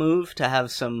survival move to have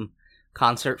some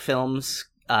concert films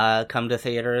come to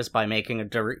theaters by making a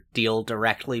deal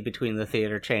directly between the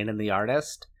theater chain and the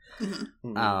artist.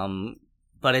 Mm-hmm.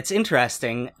 But it's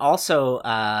interesting. Also,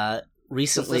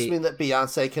 recently... Does this mean that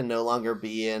Beyonce can no longer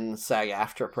be in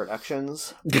SAG-AFTRA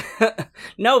productions?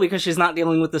 No, because she's not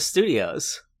dealing with the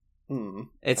studios. I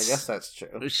guess that's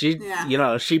true.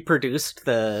 She produced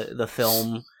the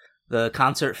film, the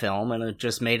concert film, and it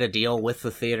just made a deal with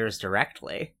the theaters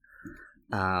directly.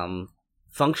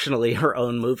 Functionally her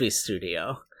own movie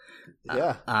studio.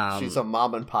 Yeah, she's a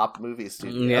mom and pop movie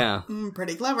studio. Yeah,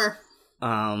 pretty clever.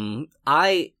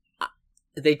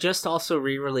 They just also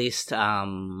re-released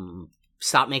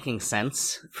Stop Making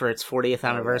Sense for its 40th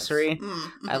anniversary.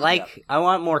 Yes. I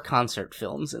want more concert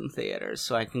films in theaters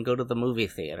so I can go to the movie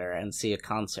theater and see a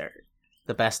concert.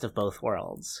 The best of both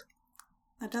worlds.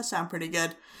 That does sound pretty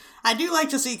good. I do like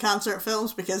to see concert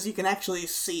films because you can actually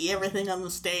see everything on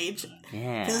the stage.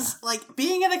 Yeah. Because,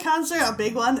 being at a concert, a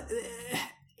big one,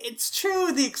 it's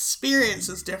true the experience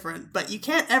is different, but you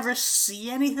can't ever see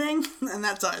anything, and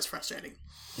that's always frustrating.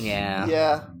 Yeah.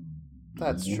 Yeah,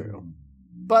 that's true.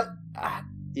 But,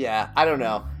 yeah, I don't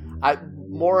know.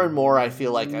 More and more I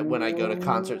feel like when I go to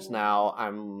concerts now,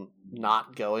 I'm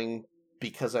not going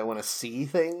because I want to see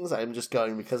things. I'm just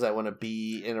going because I want to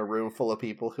be in a room full of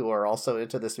people who are also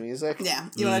into this music. Yeah,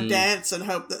 you want to dance and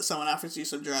hope that someone offers you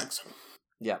some drugs.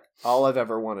 Yeah, all I've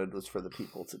ever wanted was for the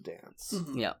people to dance.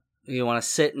 Mm-hmm. Yeah. You want to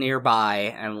sit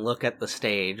nearby and look at the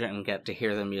stage and get to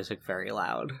hear the music very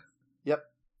loud. Yep.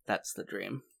 That's the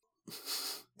dream.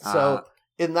 So,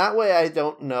 in that way, I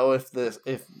don't know if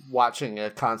watching a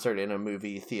concert in a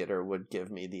movie theater would give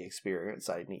me the experience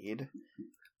I need.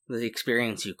 The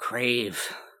experience you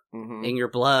crave Mm-hmm. in your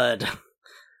blood.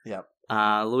 Yep.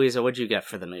 Louisa, what'd you get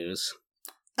for the news?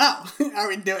 Oh, are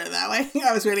we doing it that way?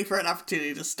 I was waiting for an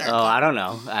opportunity to start. I don't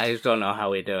know. I don't know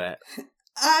how we do it.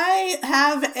 I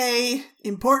have a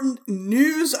important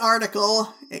news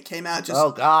article. It came out just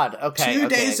Oh God! Okay, 2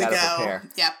 days I gotta ago. prepare.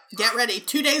 Yep, get ready.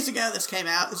 2 days ago, this came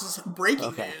out. This is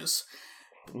breaking news.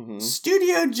 Mm-hmm.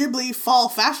 Studio Ghibli Fall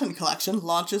Fashion Collection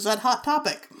launches at Hot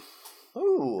Topic.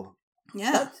 Ooh,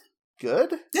 Yeah, that's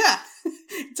good. yeah,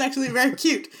 it's actually very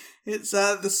cute. It's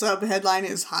the sub headline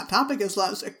is Hot Topic has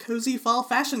launched a cozy fall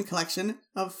fashion collection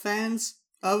of fans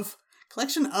of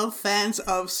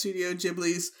Studio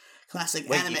Ghibli's classic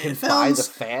Wait, animated you can films. buy the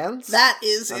fans? That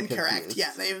is I'm incorrect. confused.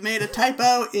 Yeah, they've made a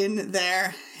typo in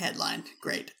their headline.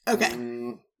 Great.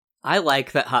 Okay. I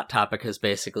like that Hot Topic has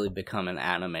basically become an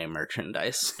anime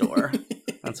merchandise store.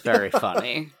 That's very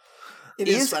funny. It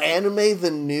is funny. anime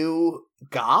the new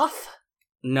goth?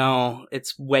 No,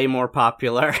 it's way more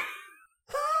popular.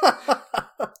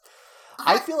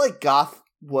 I feel like goth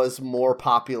was more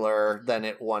popular than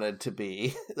it wanted to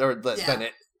be, than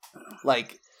it,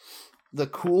 like, the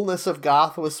coolness of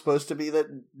goth was supposed to be that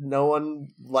no one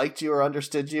liked you or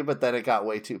understood you, but then it got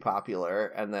way too popular,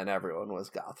 and then everyone was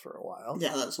goth for a while.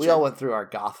 Yeah, that's we true. all went through our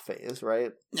goth phase,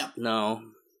 right? No.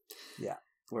 Yeah,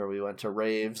 where we went to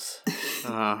raves,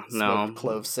 No. smoked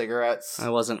clove cigarettes. I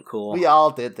wasn't cool. We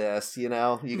all did this, you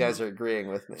know? You guys are agreeing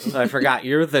with me. So I forgot,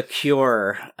 you're the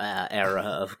Cure era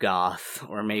of goth,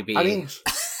 or maybe... I mean,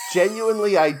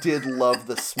 genuinely, I did love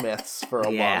the Smiths for a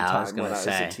long I was time when I was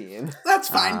say. a teen. That's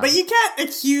fine, but you can't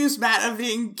accuse Matt of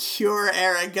being Cure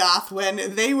era goth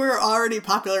when they were already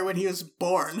popular when he was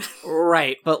born.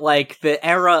 Right, but like the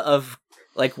era of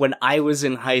like when I was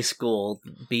in high school,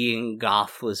 being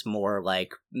goth was more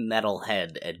like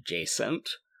metalhead adjacent.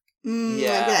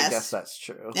 Yeah, I guess that's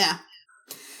true. Yeah.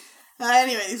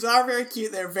 Anyway, these are very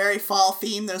cute. They're very fall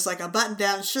themed. There's like a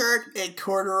button-down shirt, a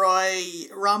corduroy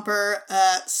romper,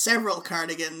 several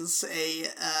cardigans, a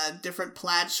different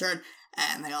plaid shirt,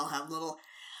 and they all have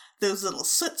those little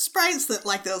soot sprites that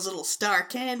like those little star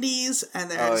candies. And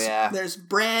there's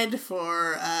bread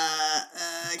for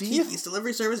Kiki's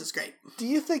delivery service. It's great. Do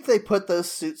you think they put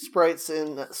those soot sprites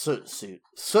in soot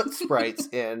sprites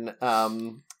in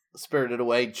Spirited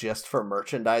Away just for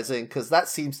merchandising? Because that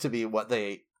seems to be what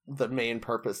the main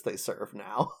purpose they serve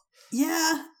now.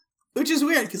 Yeah, which is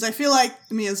weird because I feel like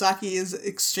Miyazaki is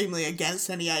extremely against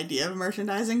any idea of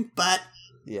merchandising, but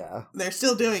yeah, they're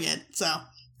still doing it, so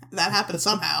that happens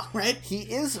somehow, right? He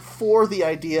is for the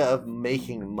idea of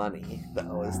making money,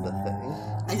 though, is the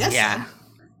thing. I guess so.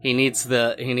 He needs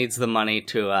the money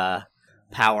to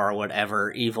power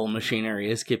whatever evil machinery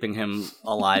is keeping him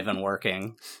alive and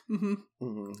working. Mm-hmm.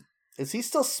 Mm-hmm. Is he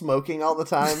still smoking all the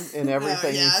time in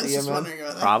everything you see him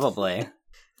in? Probably.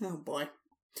 Oh boy.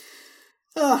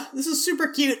 This is super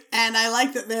cute, and I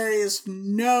like that there is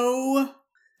no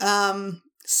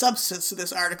substance to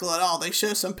this article at all. They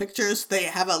show some pictures, they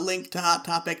have a link to Hot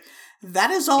Topic.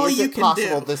 That is all you can do. Is it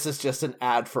possible this is just an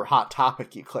ad for Hot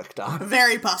Topic you clicked on?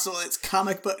 Very possible. It's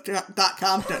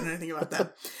comicbook.com. Don't know anything about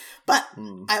that. But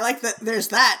I like that there's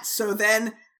that. So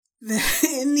then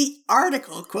in the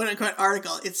article, quote-unquote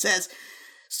article, it says,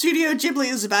 Studio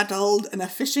Ghibli is about to hold an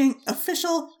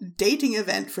official dating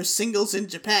event for singles in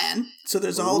Japan. So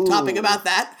there's a whole topic about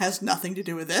that. Has nothing to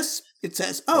do with this. It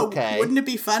says, wouldn't it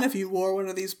be fun if you wore one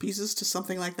of these pieces to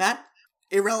something like that?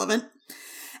 Irrelevant.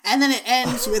 And then it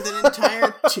ends with an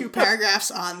entire 2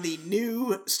 paragraphs on the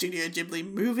new Studio Ghibli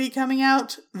movie coming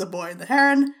out, The Boy and the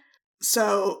Heron.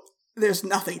 So there's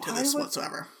nothing to this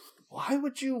whatsoever. Why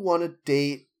would you want to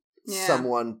date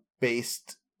someone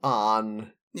based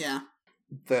on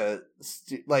the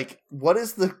what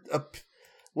is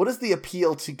the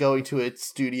appeal to going to a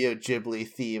Studio Ghibli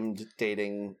themed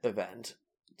dating event?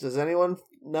 Does anyone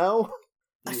know?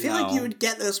 I feel like you would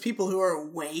get those people who are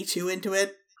way too into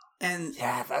it And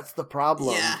yeah, that's the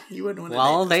problem. yeah, you wouldn't want to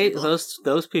Well, date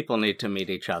those people need to meet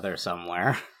each other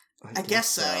somewhere. I guess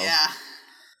so, yeah.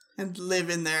 And live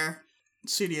in their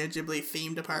Studio Ghibli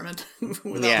themed apartment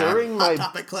with all During Hot my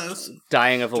Topic clothes.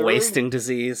 Dying of a wasting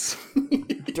disease.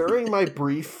 During my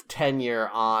brief tenure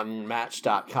on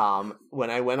Match.com,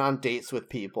 when I went on dates with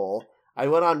people, I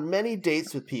went on many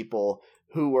dates with people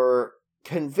who were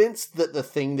convinced that the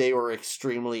thing they were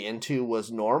extremely into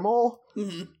was normal,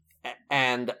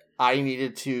 and I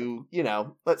needed to,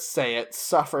 let's say it,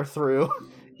 suffer through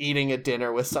eating a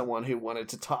dinner with someone who wanted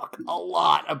to talk a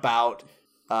lot about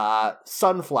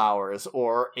sunflowers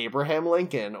or Abraham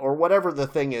Lincoln or whatever the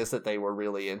thing is that they were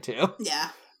really into. Yeah.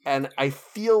 And I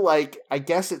feel like, I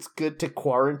guess it's good to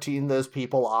quarantine those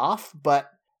people off, but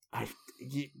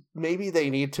maybe they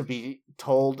need to be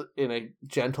told in a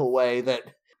gentle way that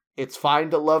it's fine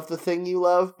to love the thing you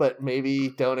love, but maybe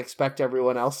don't expect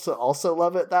everyone else to also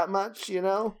love it that much,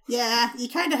 Yeah, you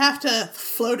kind of have to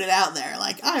float it out there.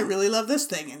 Like, I really love this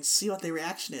thing, and see what the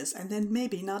reaction is, and then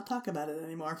maybe not talk about it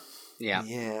anymore. Yeah.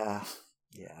 Yeah.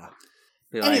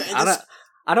 Be like, Anyway,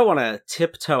 I don't want to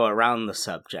tiptoe around the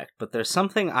subject, but there's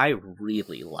something I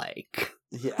really like.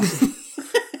 Yeah.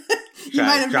 You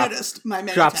might have noticed my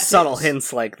many Drop tattoos. subtle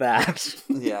hints like that.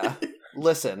 Yeah.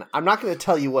 Listen, I'm not going to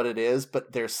tell you what it is,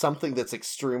 but there's something that's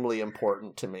extremely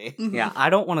important to me. Mm-hmm. Yeah, I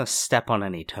don't want to step on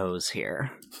any toes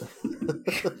here.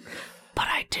 But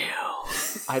I do.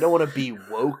 I don't want to be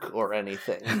woke or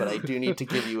anything, but I do need to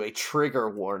give you a trigger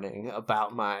warning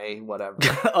about my whatever.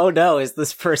 Oh no, is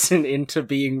this person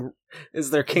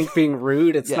is their kink being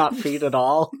rude? It's not feet at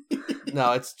all?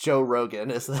 No, it's Joe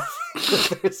Rogan is the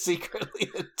that they're secretly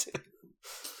into.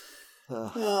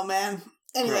 Oh, man.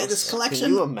 Anyway, Gross. this collection...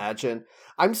 Can you imagine?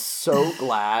 I'm so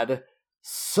glad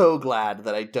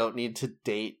that I don't need to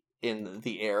date in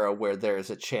the era where there's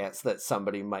a chance that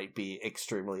somebody might be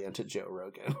extremely into Joe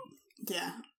Rogan.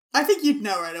 Yeah. I think you'd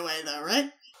know right away, though,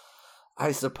 right?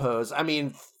 I suppose. I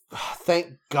mean,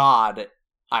 thank God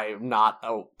I'm not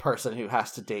a person who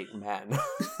has to date men.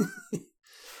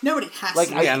 Nobody has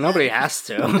to. Yeah, nobody has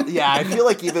to. Yeah, I feel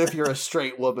like even if you're a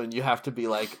straight woman, you have to be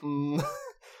like,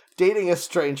 dating a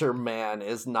stranger man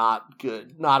is not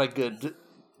good. Not a good,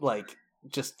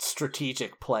 just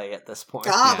strategic play at this point.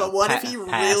 But what if he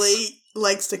really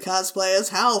likes to cosplay as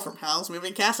Hal from Howl's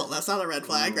Moving Castle? That's not a red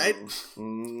flag, right?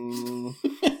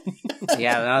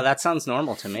 Yeah, no, that sounds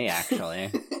normal to me,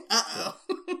 actually. Uh-oh.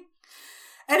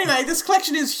 Anyway, this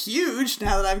collection is huge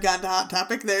now that I've gotten to Hot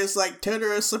Topic. There's,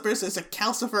 Totoro slippers. There's a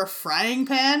calcifer frying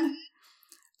pan.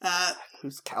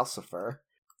 Who's Calcifer?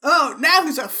 Oh, now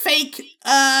who's a fake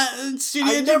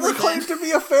Studio I never Ghibli claimed fan. to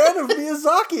be a fan of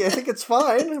Miyazaki. I think it's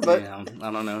fine, but Yeah,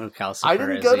 I don't know who Calcifer is I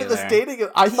didn't go to this dating.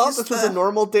 I thought this was a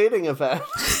normal dating event.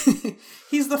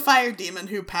 He's the fire demon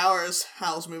who powers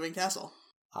Howl's Moving Castle.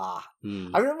 I've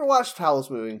never watched Howl's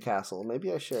Moving Castle.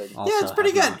 Maybe I should. Also Yeah, it's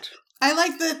pretty good. not. I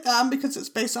like that because it's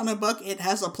based on a book. It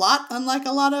has a plot, unlike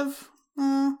a lot of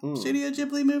Studio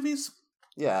Ghibli movies.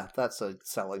 Yeah, that's a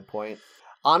selling point.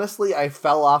 Honestly, I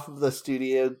fell off of the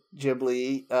Studio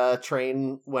Ghibli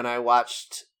train when I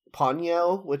watched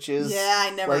Ponyo, which is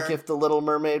like if The Little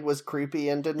Mermaid was creepy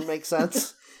and didn't make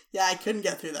sense. Yeah, I couldn't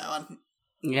get through that one.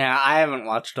 Yeah, I haven't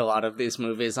watched a lot of these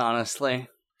movies, honestly.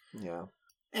 Yeah.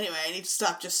 Anyway, I need to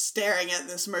stop just staring at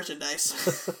this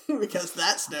merchandise because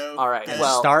that's no. All right, good.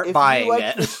 well, Start buying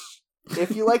it.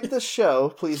 If you like this show,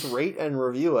 please rate and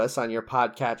review us on your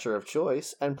podcatcher of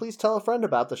choice, and please tell a friend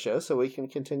about the show so we can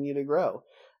continue to grow.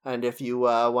 And if you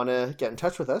want to get in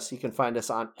touch with us, you can find us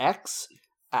on X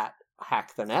at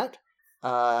HackTheNet.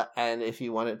 And if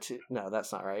you wanted to... No,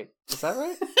 that's not right. Is that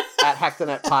right? At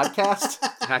HackTheNet Podcast?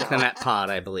 HackTheNet Pod,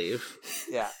 I believe.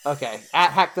 Yeah, okay. At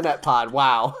HackTheNet Pod.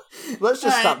 Wow. Let's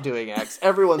just stop doing X.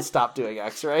 Everyone stop doing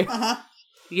X, right? Uh-huh.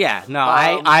 Yeah, no,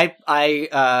 I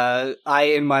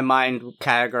in my mind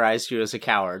categorized you as a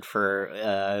coward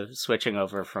for switching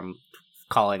over from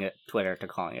calling it Twitter to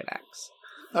calling it X.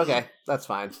 Okay, that's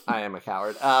fine. I am a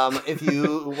coward.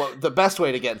 The best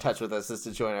way to get in touch with us is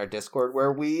to join our Discord,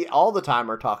 where we all the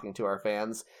time are talking to our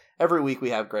fans. Every week we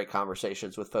have great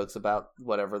conversations with folks about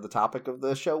whatever the topic of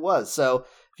the show was. So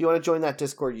if you want to join that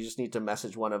Discord, you just need to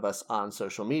message one of us on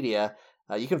social media.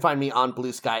 You can find me on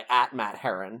Blue Sky at Matt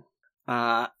Heron.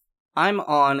 I'm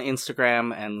on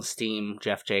Instagram and Steam,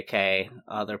 Jeff JK.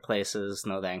 Other places,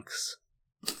 no thanks.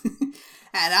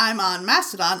 And I'm on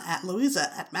Mastodon at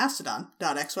Louisa at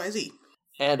mastodon.xyz.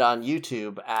 And on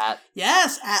YouTube at...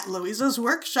 Yes, at Louisa's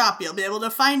Workshop. You'll be able to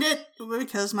find it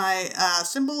because my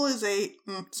symbol is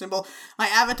my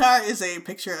avatar is a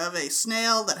picture of a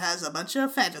snail that has a bunch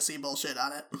of fantasy bullshit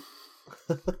on it.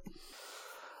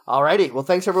 Alrighty, well,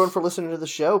 thanks everyone for listening to the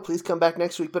show. Please come back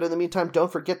next week, but in the meantime,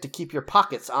 don't forget to keep your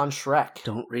pockets on Shrek.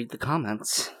 Don't read the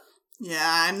comments.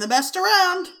 Yeah, I'm the best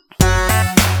around.